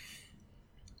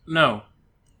 No.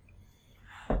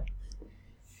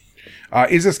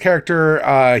 Is this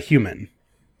character human?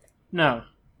 No.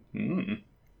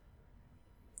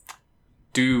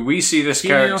 Do we see this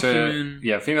Female character... human.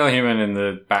 Yeah, female human in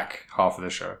the back half of the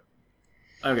show.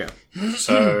 Okay.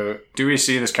 So, do we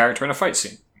see this character in a fight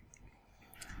scene?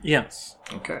 Yes.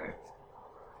 Okay.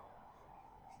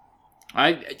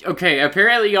 Okay,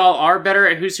 apparently y'all are better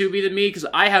at Who's Whoby than me, because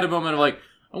I had a moment of like,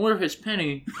 I wonder if it's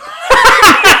Penny.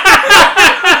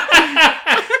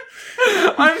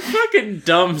 I'm fucking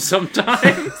dumb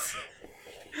sometimes.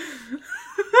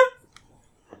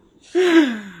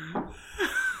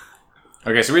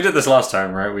 Okay, so we did this last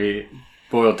time, right? We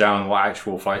boiled down what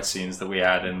actual fight scenes that we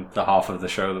had in the half of the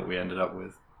show that we ended up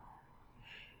with.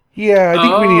 Yeah, I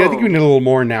think we need. I think Oh. we need a little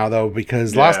more now, though,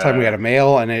 because last time we Yeah. had a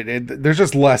male, and there's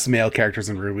just less male characters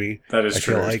in Ruby. That is I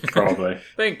feel true, like. probably.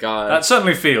 Thank God. That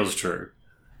certainly feels true.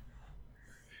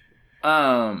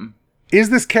 Is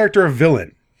this character a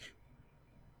villain?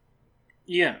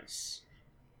 Yes.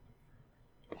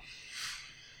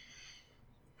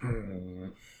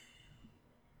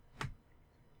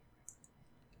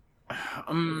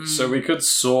 So we could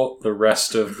sort the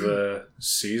rest of the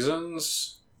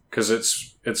seasons because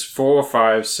it's 4,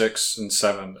 5, 6, and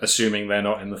 7, assuming they're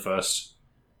not in the first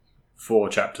 4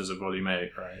 chapters of Volume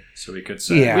 8, right? So we could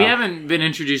say Yeah. we haven't been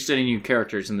introduced to any new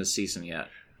characters in this season yet.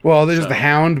 Well, there's So- the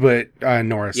Hound, but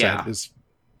Nora Yeah. said is,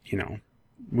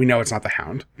 we know it's not the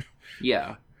Hound.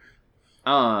 Yeah.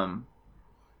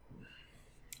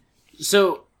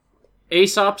 So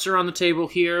Aesops are on the table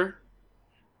here.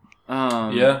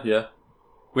 yeah.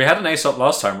 We had an Aesop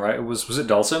last time, right? Was it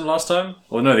Dulcim last time?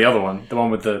 Or no, the other one, the one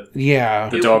with the Yeah.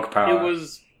 dog power.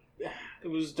 It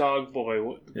was Dog Boy.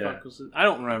 What the Yeah. fuck was it? I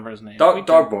don't remember his name.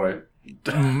 Dog boy.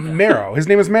 Marrow. His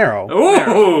name is Marrow.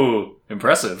 Ooh,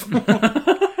 impressive.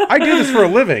 I do this for a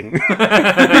living.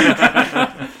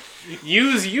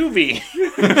 Use UV.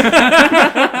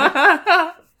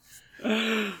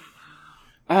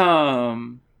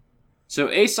 So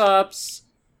Aesop's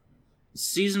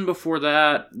season before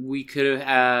that, we could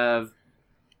have.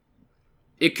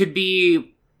 It could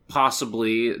be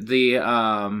possibly the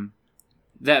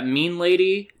that mean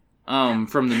lady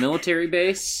from the military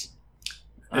base.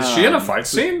 Is she in a fight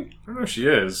scene? I don't know if she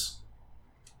is.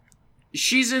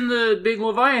 She's in the big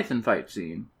Leviathan fight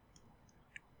scene.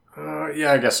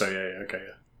 Yeah, I guess so. Yeah, okay,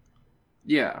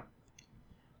 yeah.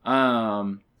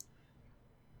 Yeah.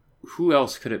 Who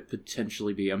else could it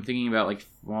potentially be? I'm thinking about like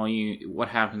what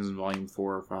happens in volume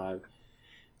 4 or 5.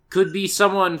 Could be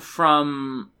someone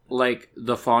from like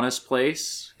the Faunus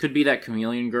place. Could be that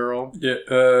chameleon girl.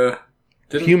 Yeah,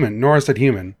 Human. Nora said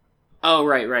human. Oh,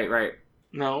 right.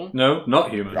 No. No,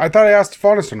 not human. I thought I asked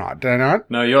Faunus or not. Did I not?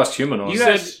 No, you asked human or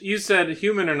You said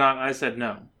human or not. I said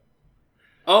no.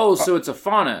 Oh, so it's a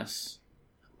Faunus.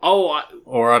 Oh,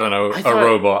 or I don't know, I a thought-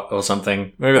 robot or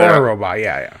something. Maybe Or a they're robot.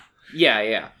 Yeah.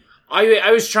 yeah.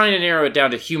 I was trying to narrow it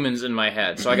down to humans in my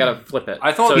head, so I gotta flip it.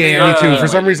 I thought- So Yeah, it's me too. not- For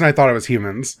some reason, I thought it was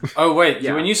humans. Oh wait,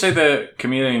 Yeah. when you say the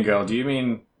chameleon girl, do you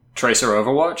mean Tracer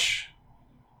Overwatch?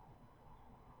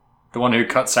 The one who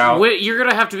cuts out. Wait, you're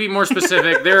gonna have to be more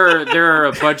specific. there are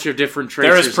a bunch of different tracers.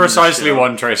 There in is this precisely show.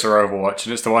 one Tracer Overwatch,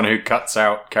 and it's the one who cuts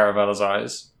out Caravella's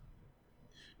eyes.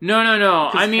 No.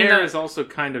 I mean hair that, is also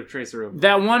kind of tracer over.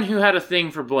 that one who had a thing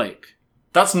for Blake.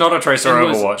 That's not a Tracer It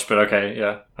was- Overwatch, but okay,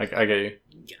 yeah, I get you.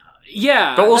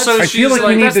 Yeah, But also that's- I feel she's like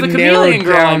we need that's to the narrow chameleon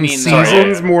girl, I down mean, though. Sorry,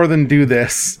 seasons yeah. more than do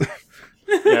this.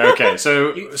 Yeah, okay.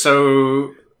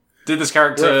 So did this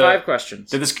character? We're at 5 questions.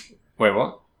 Did this? Wait,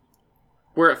 what?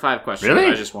 We're at 5 questions. Really?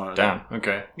 I just wanted to know. Damn.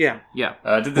 Okay. Yeah. Yeah.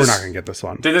 Did We're this? not going to get this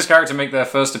one. Did this character make their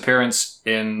first appearance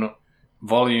in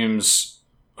volumes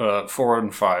 4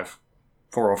 and 5?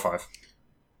 4 or 5?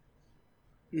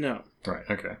 No. Right.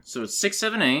 Okay. So it's 6,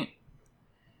 7, 8.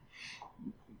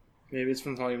 Maybe it's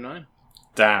from volume 9.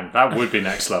 Damn, that would be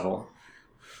next level.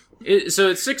 So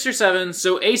it's 6 or 7.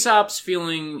 So Aesop's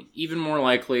feeling even more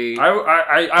likely.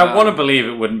 I want to believe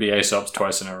it wouldn't be Aesop's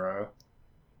twice in a row.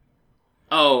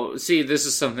 Oh, see, this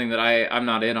is something that I'm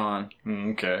not in on.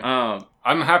 Okay. Um,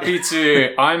 I'm happy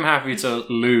to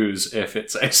lose if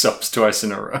it's Aesop's twice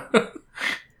in a row.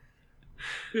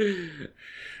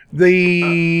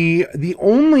 The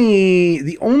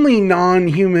only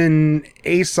non-human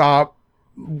Aesop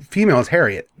female is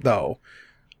Harriet, though.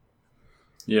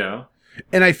 Yeah.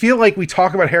 And I feel like we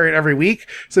talk about Harriet every week,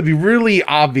 so it'd be really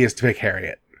obvious to pick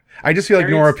Harriet. I just feel like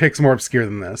Nora Harriet's- picks more obscure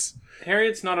than this.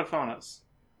 Harriet's not a Faunus.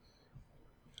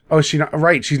 Oh, she's not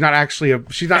right. She's not actually a.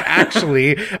 she's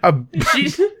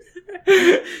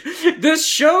this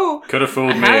show Could have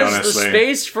fooled me, has the honestly.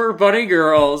 space for bunny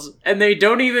girls, and they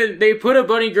put a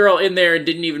bunny girl in there and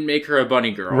didn't even make her a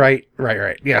bunny girl. Right.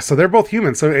 Yeah, so they're both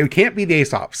human, so it can't be the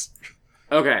Aesops.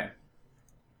 Okay.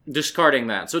 Discarding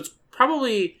that. So it's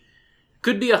probably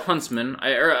could be a huntsman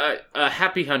or a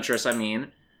happy huntress, I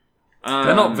mean.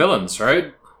 They're not villains,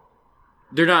 right?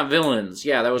 They're not villains.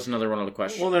 Yeah, that was another one of the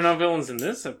questions. Well, they're not villains in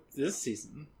this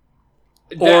season.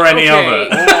 Or any other.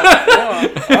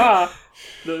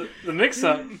 The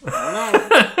mix-up. I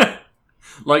don't know.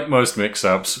 Like most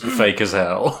mix-ups, fake as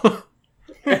hell.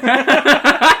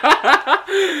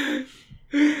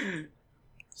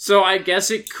 So I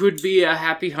guess it could be a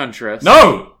happy huntress.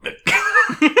 No!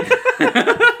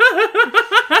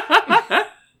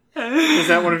 Is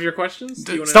that one of your questions?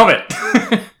 Do you wanna Stop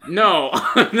know? it. No,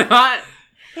 I'm not.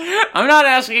 I'm not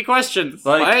asking questions.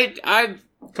 Like- I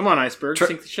Come on, Iceberg,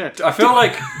 sink the ship. I feel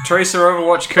like Tracer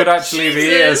Overwatch could actually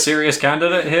be a serious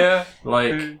candidate here.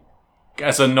 Like,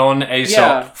 as a non-Aesop,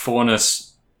 Yeah.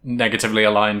 Faunus, negatively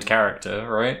aligned character,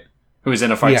 right? Who's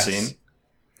in a fight Yes. scene.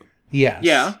 Yes.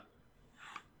 yeah.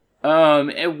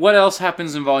 And what else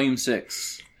happens in Volume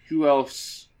 6? Who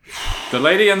else? The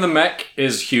lady in the mech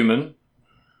is human.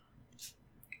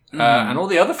 And all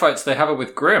the other fights they have are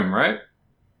with Grim, right?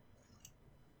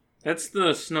 That's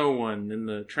the snow one, and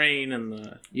the train, and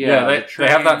the... Yeah, the they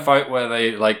have that train. fight where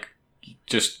they, like,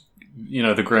 just,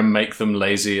 the Grim make them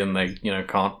lazy and they,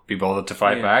 can't be bothered to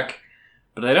fight Yeah. back.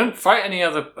 But they don't fight any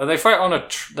other... They fight on a...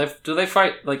 do they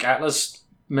fight, like, Atlas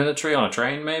military on a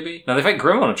train, maybe? No, they fight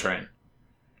Grim on a train.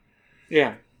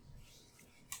 Yeah.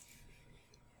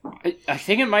 I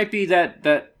think it might be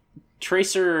that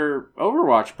Tracer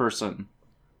Overwatch person.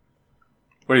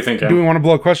 What do you think, Do we Em? want to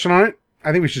blow a question on it?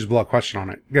 I think we should just blow a question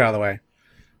on it. Get out of the way.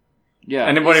 Yeah.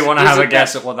 Anybody want to Is have a it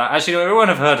guess at what that... Actually, no, we won't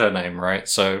have heard her name, right?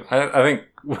 So I think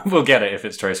we'll get it if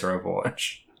it's Tracer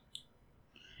Overwatch.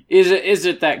 Is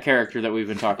it that character that we've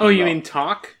been talking about? Oh, you mean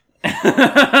Talk?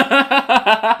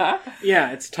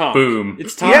 Yeah, it's Talk. Boom.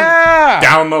 It's Talk. Yeah!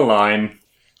 Down the line.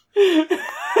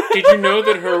 Did you know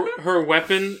that her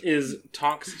weapon is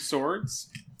Talk's swords?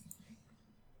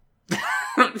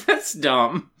 That's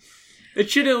dumb. It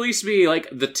should at least be like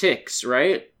the Ticks,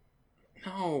 right?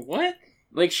 No, what?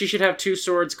 Like she should have two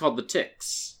swords called the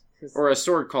Ticks, or a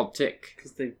sword called Tick.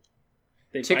 Because they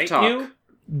bite TikTok. you?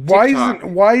 TikTok.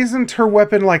 Why isn't her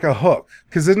weapon like a hook?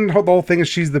 Because isn't the whole thing is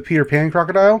she's the Peter Pan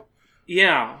crocodile?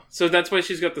 Yeah, so that's why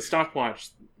she's got the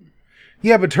stopwatch.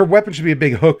 Yeah, but her weapon should be a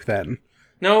big hook then.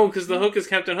 No, because the hook is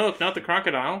Captain Hook, not the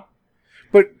crocodile.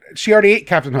 But she already ate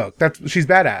Captain Hook. She's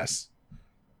badass.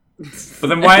 But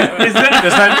then why... does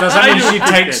that I mean she don't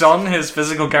takes think on his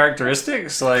physical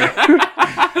characteristics? Like...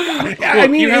 I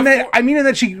mean, you have in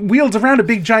that she wields around a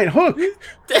big giant hook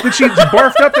that she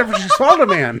barfed up after she swallowed a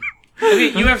man. Okay,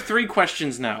 you have 3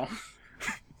 questions now.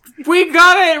 We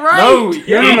got it right. No,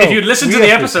 no, if you'd listened we to the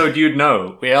have to- episode, you'd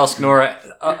know. We asked Nora,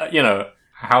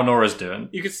 how Nora's doing.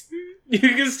 You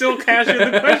can still cash in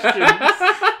the questions.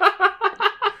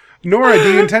 Nora,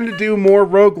 do you intend to do more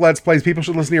Rogue Let's Plays? People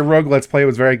should listen to your Rogue Let's Play. It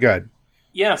was very good.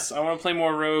 Yes, I want to play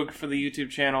more Rogue for the YouTube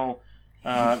channel.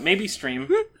 Maybe stream.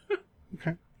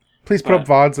 Please put up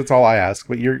VODs. That's all I ask.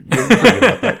 But you're pretty good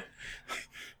about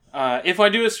that. If I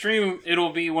do a stream,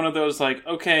 it'll be one of those like,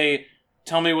 okay,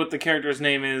 tell me what the character's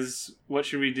name is. What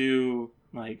should we do?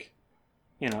 Like,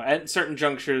 at certain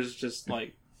junctures, just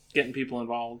like getting people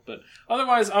involved. But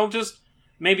otherwise, I'll just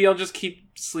keep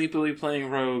sleepily playing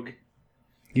Rogue.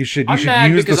 You should I'm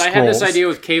mad use because the I had this scrolls. idea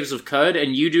with Caves of Cud,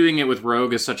 and you doing it with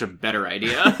Rogue is such a better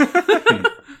idea.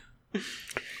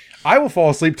 I will fall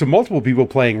asleep to multiple people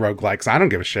playing roguelikes. I don't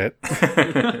give a shit.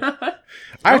 I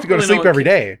have to go to really know sleep what every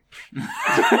day.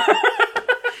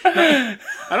 I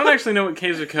don't actually know what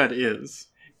Caves of Cud is.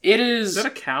 It Is is that a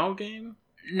cow game?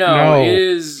 no, it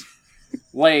is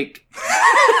like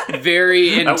very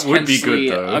That intensely. would be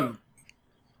good, though.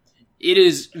 It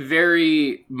is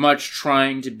very much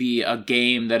trying to be a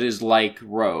game that is like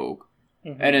Rogue,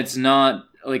 and it's not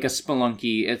like a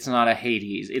Spelunky. It's not a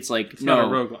Hades. It's like It's not a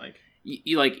roguelike.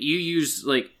 you use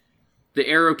like the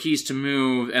arrow keys to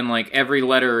move, and like every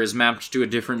letter is mapped to a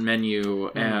different menu,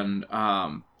 and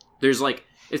there's like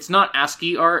it's not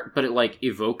ASCII art, but it like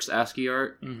evokes ASCII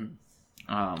art.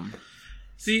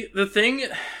 See, the thing,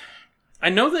 I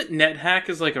know that NetHack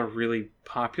is like a really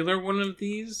popular one of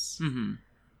these,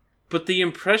 but the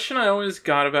impression I always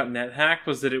got about NetHack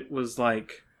was that it was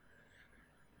like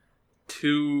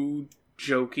too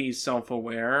jokey,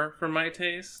 self-aware for my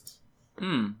taste. I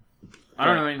don't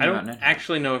know anything I about don't NetHack.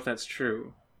 actually know if that's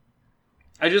true.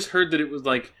 I just heard that it was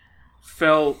like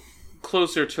felt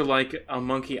closer to like a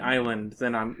Monkey Island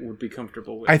than I would be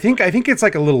comfortable with. I think it's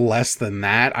like a little less than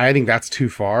that. I think that's too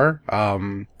far.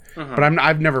 But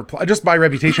I've never just by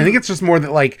reputation. I think it's just more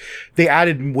that like they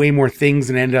added way more things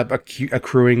and ended up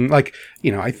accruing like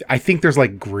I think there's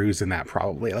like grooves in that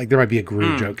probably. Like there might be a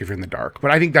groove joke if you're in the dark, but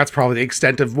I think that's probably the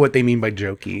extent of what they mean by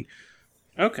jokey.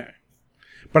 Okay,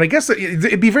 But I guess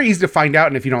it'd be very easy to find out,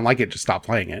 and if you don't like it, just stop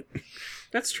playing it.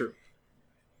 that's true.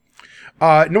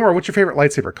 Nora, what's your favorite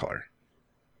lightsaber color?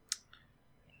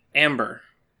 Amber.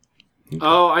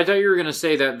 Oh, I thought you were gonna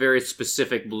say that very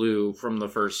specific blue from the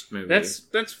first movie.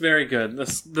 That's very good.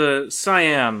 The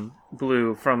cyan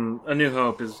blue from A New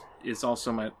Hope is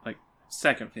also my like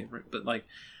second favorite, but like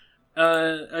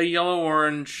a yellow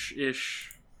orange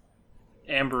ish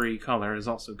ambery color is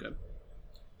also good.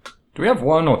 Do we have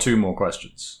 1 or 2 more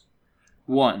questions?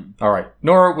 1. All right.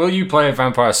 Nora, will you play a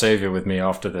Vampire Savior with me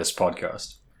after this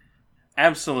podcast?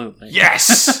 Absolutely.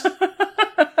 Yes!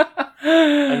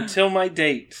 Until my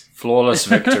date. Flawless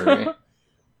victory.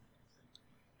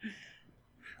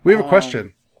 We have a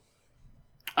question.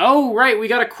 Oh, right. We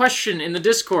got a question in the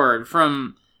Discord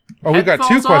from... Oh, we got 2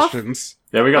 Headphones off? questions.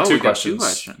 Yeah, we got two we got questions. 2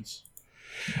 questions.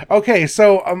 Okay,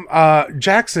 so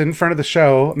Jackson, friend of the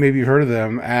show, maybe you've heard of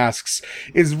them, asks,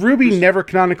 is Ruby never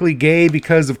canonically gay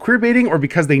because of queerbaiting or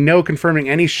because they know confirming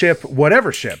any ship,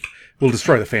 whatever ship, will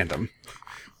destroy the fandom?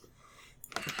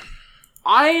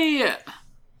 I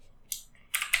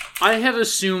have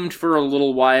assumed for a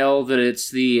little while that it's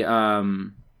the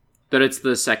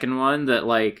second one, that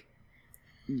like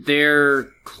they're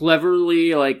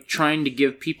cleverly like trying to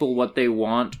give people what they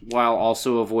want while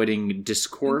also avoiding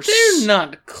discourse. They're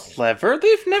not clever.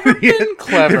 They've never been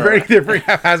clever. They're very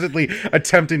haphazardly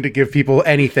attempting to give people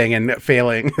anything and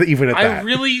failing even at that. I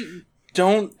really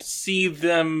don't see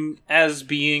them as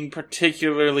being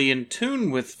particularly in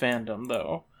tune with fandom,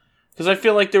 though. Because I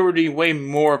feel like there would be way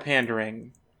more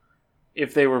pandering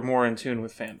if they were more in tune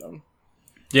with fandom.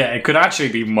 Yeah, it could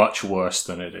actually be much worse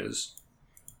than it is.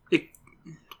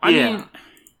 I mean,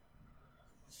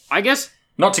 I guess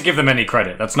Not to give them any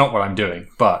credit, that's not what I'm doing,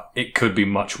 but it could be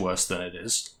much worse than it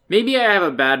is. maybe I have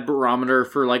a bad barometer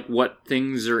for like what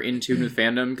things are in tune with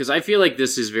fandom, because I feel like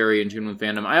this is very in tune with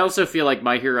fandom. I also feel like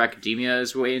My Hero Academia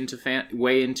is way in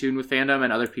tune with fandom,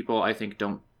 and other people I think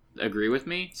don't agree with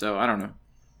me. So I don't know.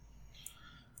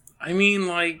 I mean,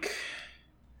 like...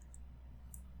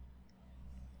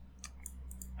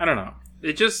 I don't know.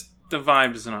 It just... The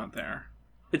vibe's not there.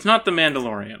 It's not The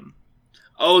Mandalorian.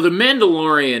 Oh, The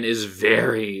Mandalorian is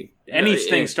very...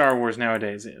 Anything Star Wars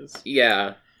nowadays is.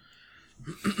 Yeah.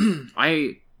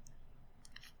 I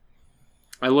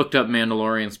looked up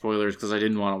Mandalorian spoilers because I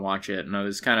didn't want to watch it, and I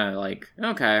was kind of like,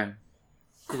 okay.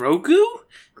 Grogu?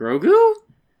 Grogu?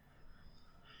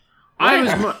 I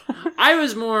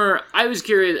was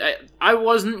curious. I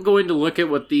wasn't going to look at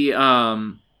what the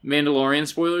Mandalorian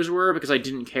spoilers were because I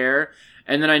didn't care.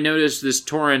 And then I noticed this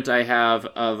torrent I have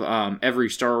of every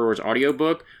Star Wars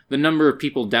audiobook. The number of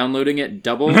people downloading it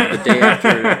doubled the day after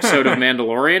an episode of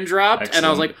Mandalorian dropped. Excellent. And I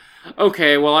was like,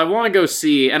 okay, well, I want to go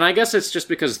see. And I guess it's just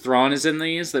because Thrawn is in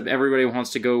these that everybody wants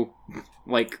to go,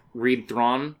 like, read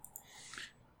Thrawn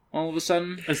all of a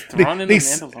sudden. Is Thrawn in The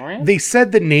Mandalorian? They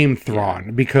said the name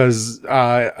Thrawn because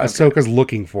Ahsoka's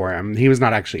looking for him. He was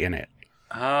not actually in it.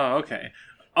 Oh, okay.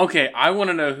 Okay, I want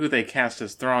to know who they cast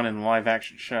as Thrawn in the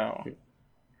live-action show.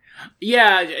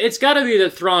 Yeah, it's got to be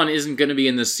that Thrawn isn't going to be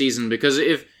in this season, because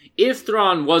if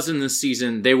Thrawn was in this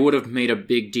season, they would have made a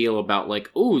big deal about,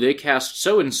 like, oh, they cast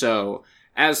so-and-so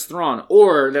as Thrawn.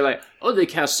 Or they're like, oh, they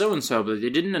cast so-and-so, but they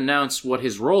didn't announce what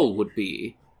his role would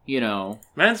be, you know.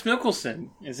 Mads Mikkelsen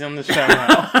is on the show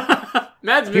now.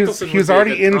 Mads Mikkelsen He was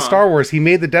already in Star Wars. He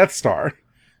made the Death Star.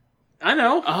 I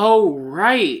know. Oh,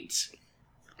 right.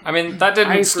 I mean, that I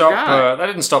didn't stop. forgot. That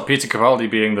didn't stop Peter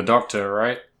Capaldi being the Doctor,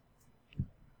 right?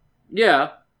 Yeah.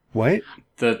 What?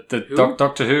 The Who?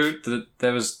 Doctor Who.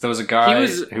 There was a guy He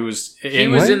was- who was in. He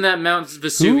was What? in that Mount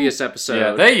Vesuvius episode.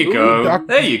 Yeah, there you go. Doc-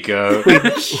 There you go.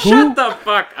 Shut the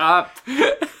fuck up.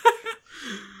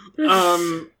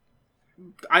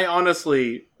 I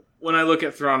honestly, when I look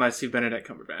at Thrawn, I see Benedict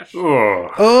Cumberbatch.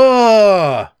 Ugh.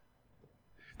 Ugh. I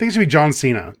think it should be John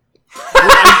Cena.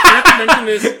 I forgot to mention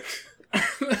this.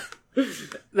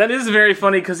 That is very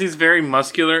funny because he's very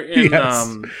muscular in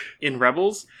Yes. in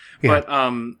Rebels. Yeah. But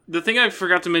the thing I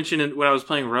forgot to mention when I was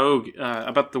playing Rogue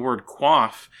about the word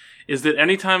quaff is that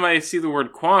anytime I see the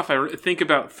word quaff, I think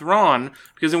about Thrawn,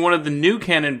 because in one of the new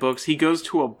canon books, he goes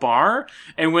to a bar,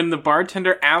 and when the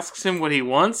bartender asks him what he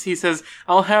wants, he says,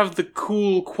 "I'll have the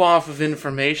cool quaff of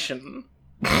information."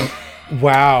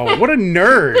 Wow, what a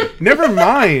nerd. Never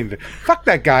mind. Fuck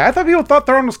that guy. I thought people thought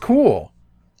Thrawn was cool.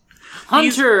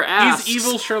 Hunter asks... He's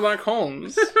evil Sherlock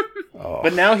Holmes. Oh.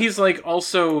 But now he's like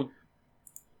also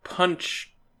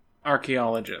punch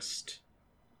archaeologist.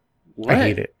 What? I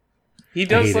hate it. He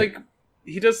does hate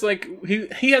like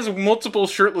he has multiple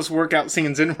shirtless workout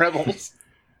scenes in Rebels.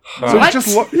 So, What? it's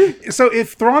just so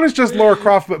if Thrawn is just Lara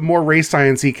Croft but more race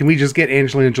sciencey, can we just get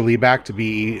Angelina Jolie back to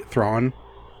be Thrawn?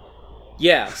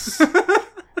 Yes.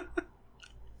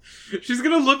 She's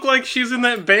gonna look like she's in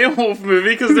that Beowulf movie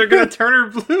because they're gonna turn her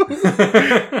blue.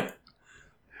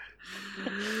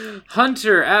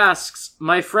 Hunter asks,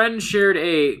 my friend shared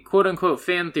a quote-unquote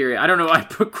fan theory. I don't know why I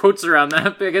put quotes around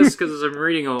that, I guess because I'm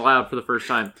reading them aloud for the first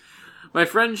time. My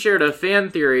friend shared a fan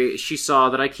theory she saw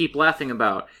that I keep laughing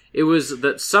about. It was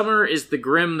that summer is the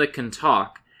Grimm that can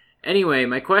talk. Anyway,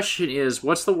 my question is,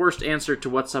 what's the worst answer to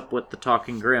what's up with the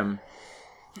talking Grimm?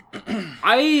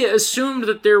 I assumed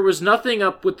that there was nothing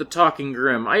up with the talking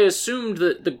Grim. I assumed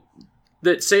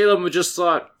that Salem just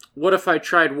thought, what if I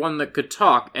tried one that could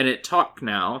talk, and it talked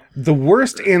now? The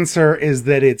worst answer is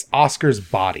that it's Oscar's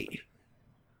body.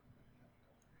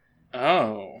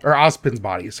 Oh. Or Ozpin's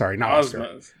body, sorry, not Oscar.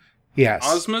 Ozma's. Yes.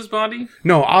 Ozma's body?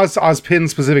 No, Ozpin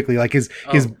specifically. Like his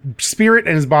spirit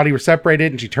and his body were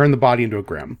separated, and she turned the body into a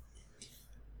Grim.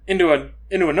 Into a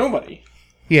nobody.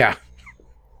 Yeah.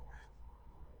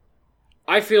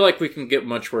 I feel like we can get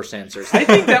much worse answers. I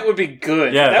think that would be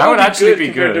good. Yeah, that would actually be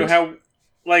compared good. to how,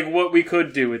 like, what we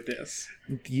could do with this.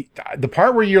 The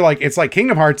part where you're like, it's like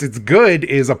Kingdom Hearts, it's good,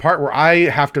 is a part where I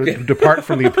have to depart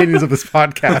from the opinions of this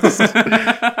podcast.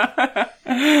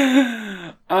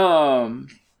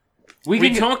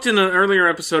 We talked in an earlier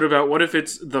episode about what if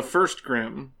it's the first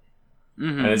Grim.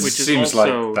 And it Which is seems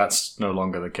also- like that's no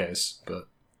longer the case, but...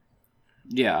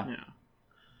 Yeah.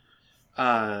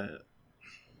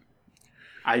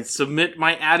 I submit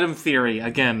my Adam theory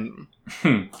again.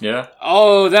 Yeah?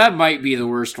 Oh, that might be the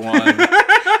worst one.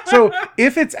 So,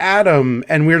 if it's Adam,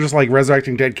 and we're just, like,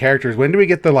 resurrecting dead characters, when do we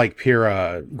get the, like,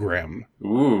 Pyrrha Grim?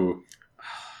 Ooh.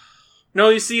 No,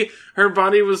 you see, her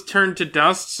body was turned to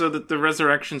dust so that the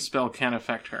resurrection spell can't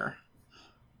affect her.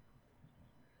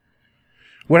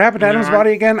 What happened to Adam's There are-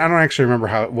 body again? I don't actually remember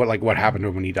what happened to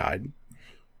him when he died.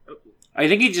 I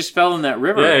think he just fell in that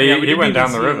river. Yeah, we he didn't went even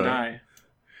down the see him river. die.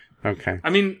 Okay. I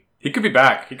mean, He could be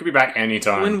back. He could be back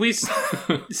anytime. when we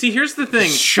see, here's the thing.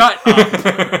 Shut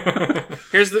up.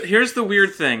 Here's the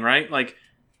weird thing, right? Like,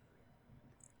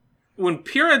 when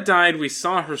Pyrrha died, we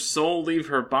saw her soul leave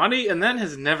her body, and that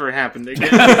has never happened again.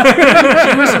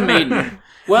 She was a maiden.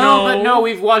 Well, No. but no,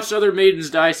 we've watched other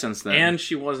maidens die since then. And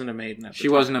she wasn't a maiden at the she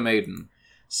time. wasn't a maiden.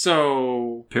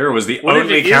 So, Pyrrha was the What if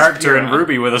only it is character in Pyrrha?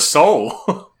 Ruby with a soul.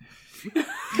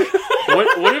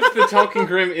 what if the Talking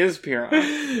Grim is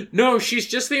Pyrrha? No, she's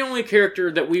just the only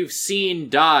character that we've seen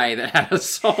die that had a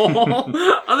soul.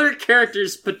 Other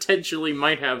characters potentially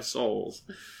might have souls.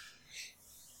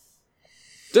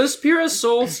 Does Pyrrha's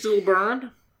soul still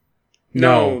burn?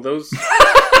 No. Those...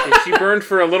 she burned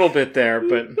for a little bit there,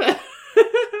 but...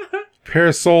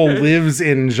 Pyrrha's soul lives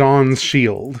in Jean's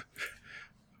shield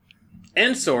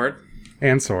And sword.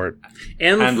 and sword.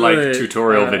 And, and, the, like,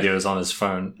 tutorial videos on his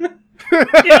phone.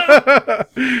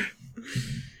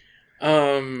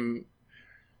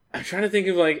 I'm trying to think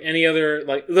of, like, any other...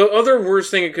 Like, the other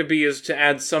worst thing it could be is to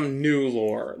add some new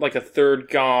lore. Like a third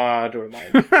god, or, like,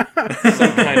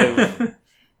 some kind of...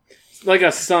 Like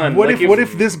a sun. What like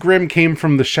if this Grim came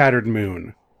from the Shattered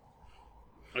Moon?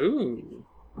 Ooh.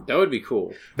 That would be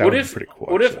cool. That would be pretty cool.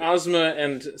 What if actually. Ozma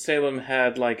and Salem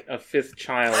had, like, a fifth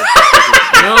child?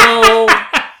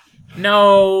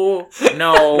 No.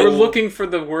 We're looking for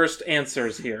the worst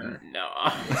answers here. No.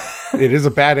 It is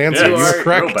a bad answer. Yeah, You're it's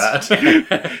correct. real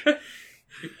bad.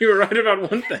 You were right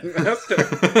about one thing, Master.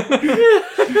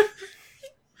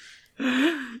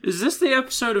 Is this the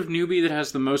episode of Newbie that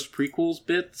has the most prequels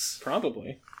bits?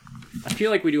 Probably. I feel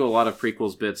like we do a lot of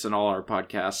prequels bits in all our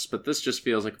podcasts, but this just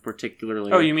feels like a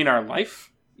particularly... Oh, you mean our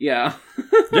life? Yeah.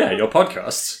 Yeah, your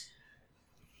podcasts.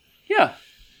 Yeah.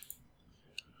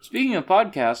 Speaking of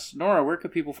podcasts, Nora, where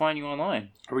could people find you online?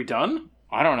 Are we done?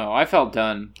 I don't know. I felt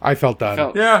done. I felt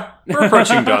done. Yeah, we're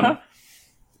approaching done.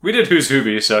 We did Who's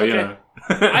Hoobie, so, you know.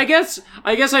 I guess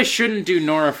I shouldn't do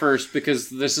Nora first because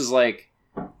this is like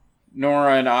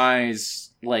Nora and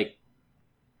I's like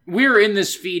we're in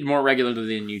this feed more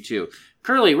regularly than you two.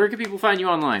 Curly, where can people find you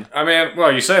online? I mean,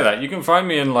 well, you say that. You can find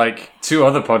me in, like, 2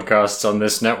 other podcasts on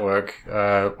this network.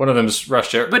 One of them's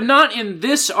Rush It. But not in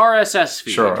this RSS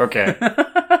feed. Sure, okay.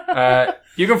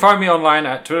 You can find me online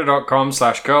at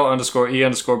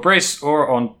twitter.com/curl_e_brace or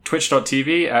on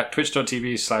twitch.tv at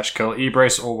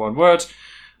twitch.tv/curlebrace, all one word.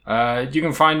 You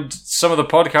can find some of the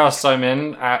podcasts I'm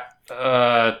in at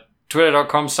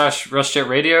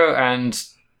twitter.com/rushjetradio and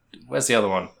where's the other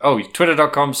one? Oh,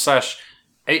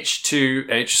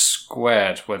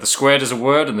 twitter.com/H2H2, where the squared is a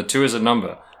word and the 2 is a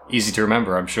number. Easy to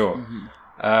remember, I'm sure.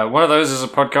 Mm-hmm. One of those is a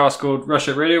podcast called Rush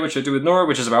It Radio, which I do with Nora,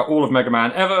 which is about all of Mega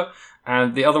Man ever.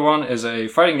 And the other one is a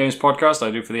fighting games podcast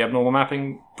I do for the Abnormal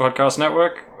Mapping Podcast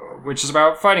Network, which is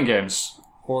about fighting games.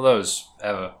 All of those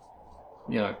ever.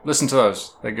 You know, listen to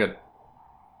those. They're good.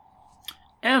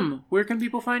 M, where can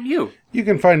people find you? You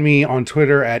can find me on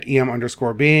Twitter at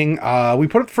EM_being. We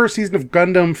put up the first season of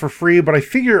Gundam for free, but I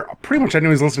figure pretty much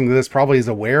anyone who's listening to this probably is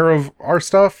aware of our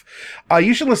stuff.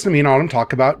 You should listen to me and Autumn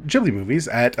talk about Ghibli movies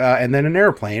at And Then an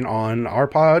Airplane on our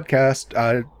podcast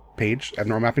page at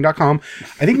normalmapping.com.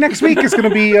 I think next week is going to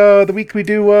be the week we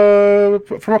do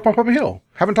From Up on Puppy Hill.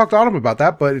 Haven't talked to Autumn about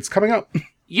that, but it's coming up.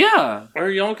 Yeah. Are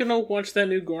y'all gonna watch that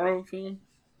new Goro film?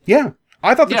 Yeah.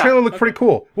 I thought the Yeah, trailer looked pretty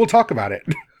cool. We'll talk about it.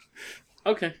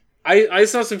 Okay. I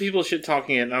saw some people shit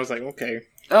talking it, and I was like, okay.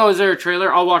 Oh, is there a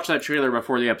trailer? I'll watch that trailer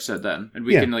before the episode then, and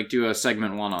we Yeah. can like do a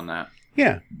segment 1 on that.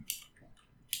 Yeah.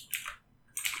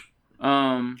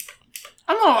 I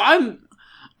don't know.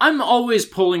 I'm always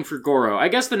pulling for Goro. I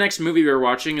guess the next movie we're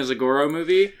watching is a Goro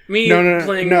movie. Me No,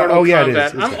 playing no. Mortal Oh, yeah, it Kombat.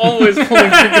 is. It's I'm good. always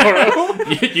pulling for Goro.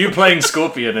 You playing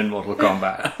Scorpion in Mortal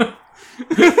Kombat.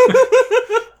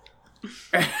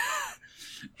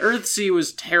 Earthsea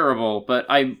was terrible, but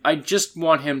I just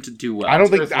want him to do well. I don't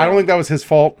think that was his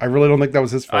fault. I really don't think that was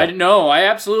his fault. I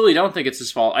absolutely don't think it's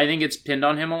his fault. I think it's pinned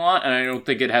on him a lot, and I don't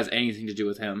think it has anything to do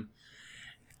with him.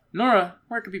 Nora,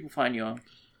 where can people find you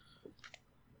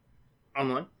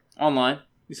Online. online?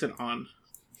 You said on.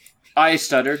 I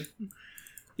stuttered.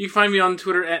 You can find me on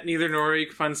Twitter at Neither Nora. You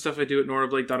can find stuff I do at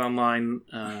norablake.online.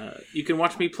 You can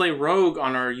watch me play Rogue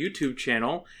on our YouTube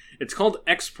channel. It's called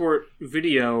Export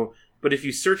Video, but if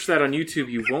you search that on YouTube,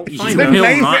 you won't find You it. it. will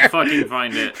Amazing. not fucking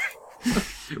find it.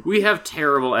 We have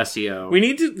terrible SEO. We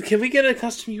need to... Can we get a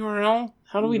custom URL?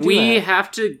 How do we do We that?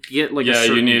 have to get like Yeah, a you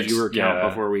certain need- viewer count yeah.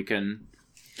 before we can.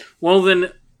 Well,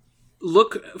 then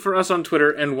look for us on Twitter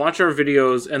and watch our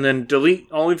videos, and then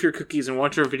delete all of your cookies and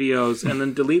watch our videos, and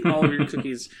then delete all of your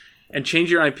cookies and change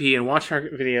your IP and watch our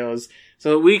videos so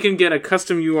that we can get a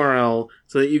custom URL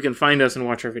so that you can find us and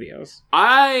watch our videos.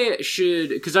 I should,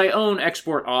 because I own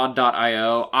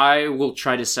exportodd.io, I will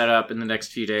try to set up in the next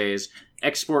few days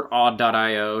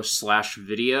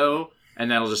exportodd.io/video,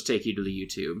 and that'll just take you to the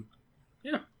YouTube.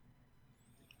 Yeah.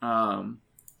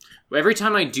 Every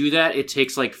time I do that, it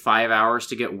takes like 5 hours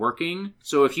to get working.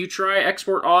 So if you try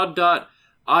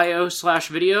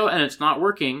exportodd.io/video and it's not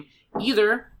working,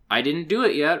 either I didn't do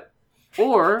it yet,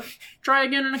 or try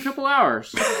again in a couple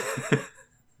hours.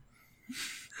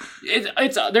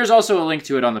 There's also a link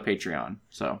to it on the Patreon.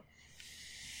 So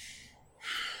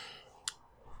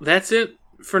That's it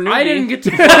for newbie. I didn't get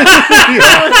to.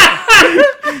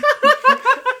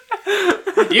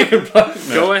 You can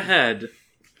Go ahead.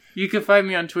 You can find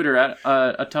me on Twitter at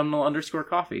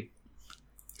autumnal_coffee.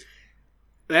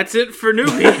 That's it for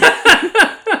newbie.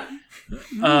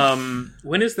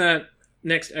 When is that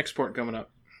next export coming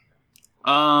up?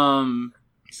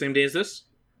 Same day as this?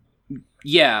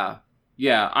 Yeah,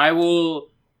 I will.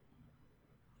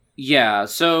 Yeah,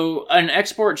 so an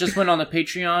export just went on the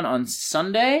Patreon on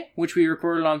Sunday, which we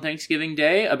recorded on Thanksgiving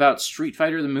Day, about Street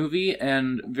Fighter the movie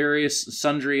and various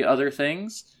sundry other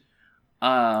things.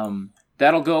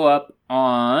 That'll go up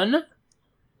on...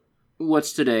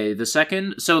 What's today? The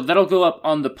 2nd? So that'll go up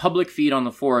on the public feed on the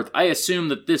 4th. I assume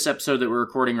that this episode that we're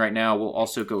recording right now will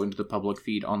also go into the public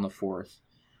feed on the 4th.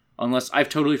 Unless I've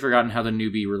totally forgotten how the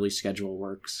newbie release schedule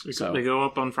works. So They go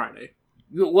up on Friday.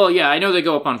 well, yeah, I know they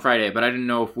go up on Friday, but I didn't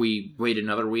know if we wait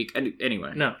another week.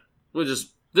 Anyway, No.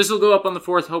 this will go up on the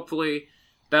 4th. Hopefully,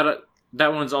 that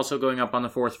one's also going up on the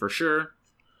 4th for sure.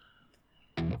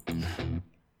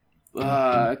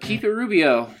 Keep it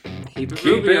Rubio. Keep it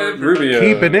Keep Rubio. it Rubio.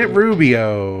 Keeping it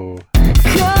Rubio.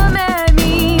 Come at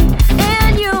me,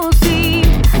 and you'll see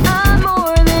I'm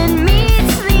more than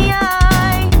meets the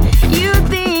eye. You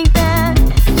think that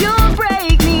you'll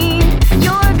break me?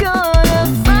 You're gonna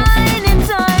find in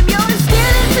time you're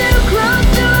standing too close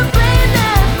to a flame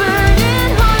that's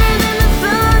burning hotter than the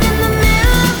sun in the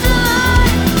middle of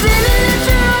July. Saying that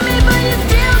you're on me, but you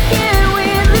still can't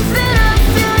win. Listen up,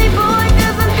 silly boy,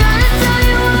 'cause I'm gonna tell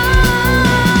you why.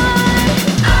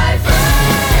 I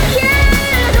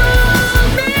can't hold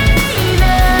me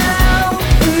now.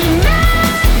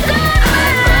 That's the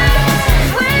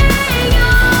way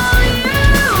all you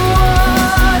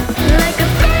want, like a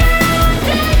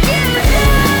feeling you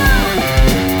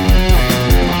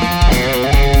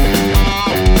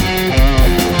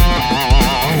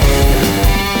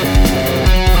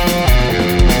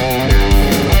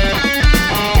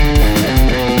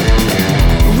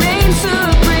Reign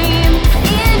supreme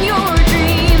in your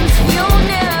dreams. You'll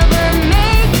never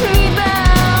make me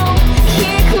bow.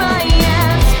 Kick my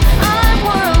ass. I'm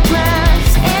world class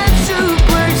and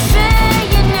super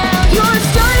saiyan now. You're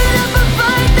starting up a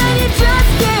fight that you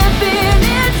just can't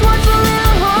finish. Watch the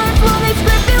little hearts while they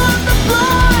scrape you off the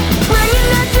floor. Bringing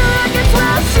that your rockets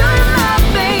while shooting my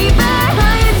baby.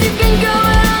 High as you can go,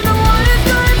 and I'm the one who's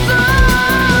gonna soar.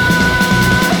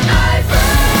 I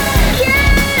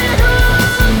can't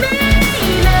hold me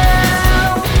now.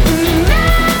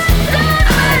 That's the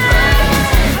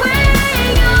way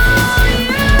all you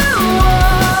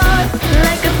want,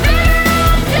 like a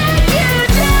feeling take you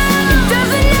down. It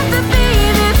doesn't have to be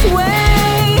this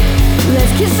way.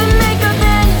 Let's kiss and make up,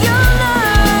 then you'll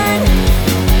learn.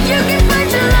 You can fight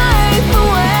your life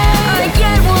away. I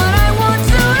get what I want,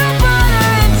 so do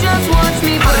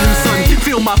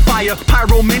fire.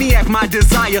 Pyromaniac, my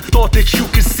desire. Thought that you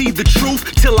could see the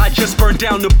truth till I just burned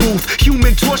down the booth.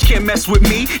 Human Torch can't mess with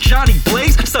me. Johnny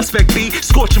Blaze, suspect B.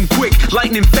 Scorch him quick,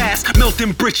 lightning fast.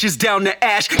 Melting britches down to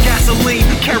ash. Gasoline,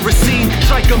 kerosene.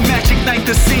 Strike a match, ignite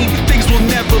the scene. Things will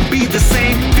never be the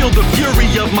same. Feel the fury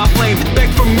of my flame. Beg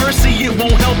for mercy, it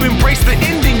won't